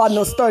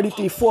 Cardinals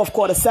 33. Fourth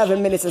quarter,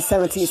 7 minutes and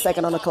 17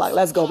 seconds on the clock.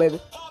 Let's go, baby.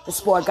 It's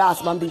Sport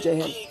Gossip. I'm DJ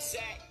Henry.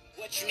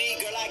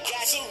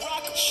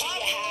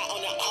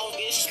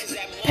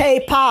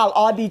 PayPal,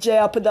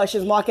 RDJL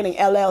Productions Marketing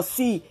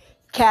LLC.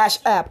 Cash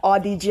App,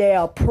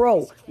 RDJL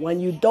Pro. When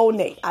you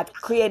donate, I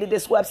created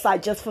this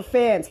website just for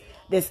fans.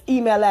 This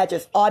email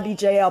address,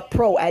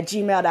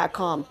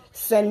 rdjlpro@gmail.com.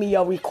 Send me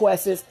your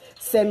requests.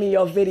 Send me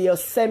your videos.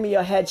 Send me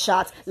your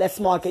headshots. Let's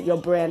market your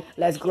brand.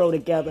 Let's grow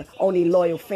together. Only loyal fans.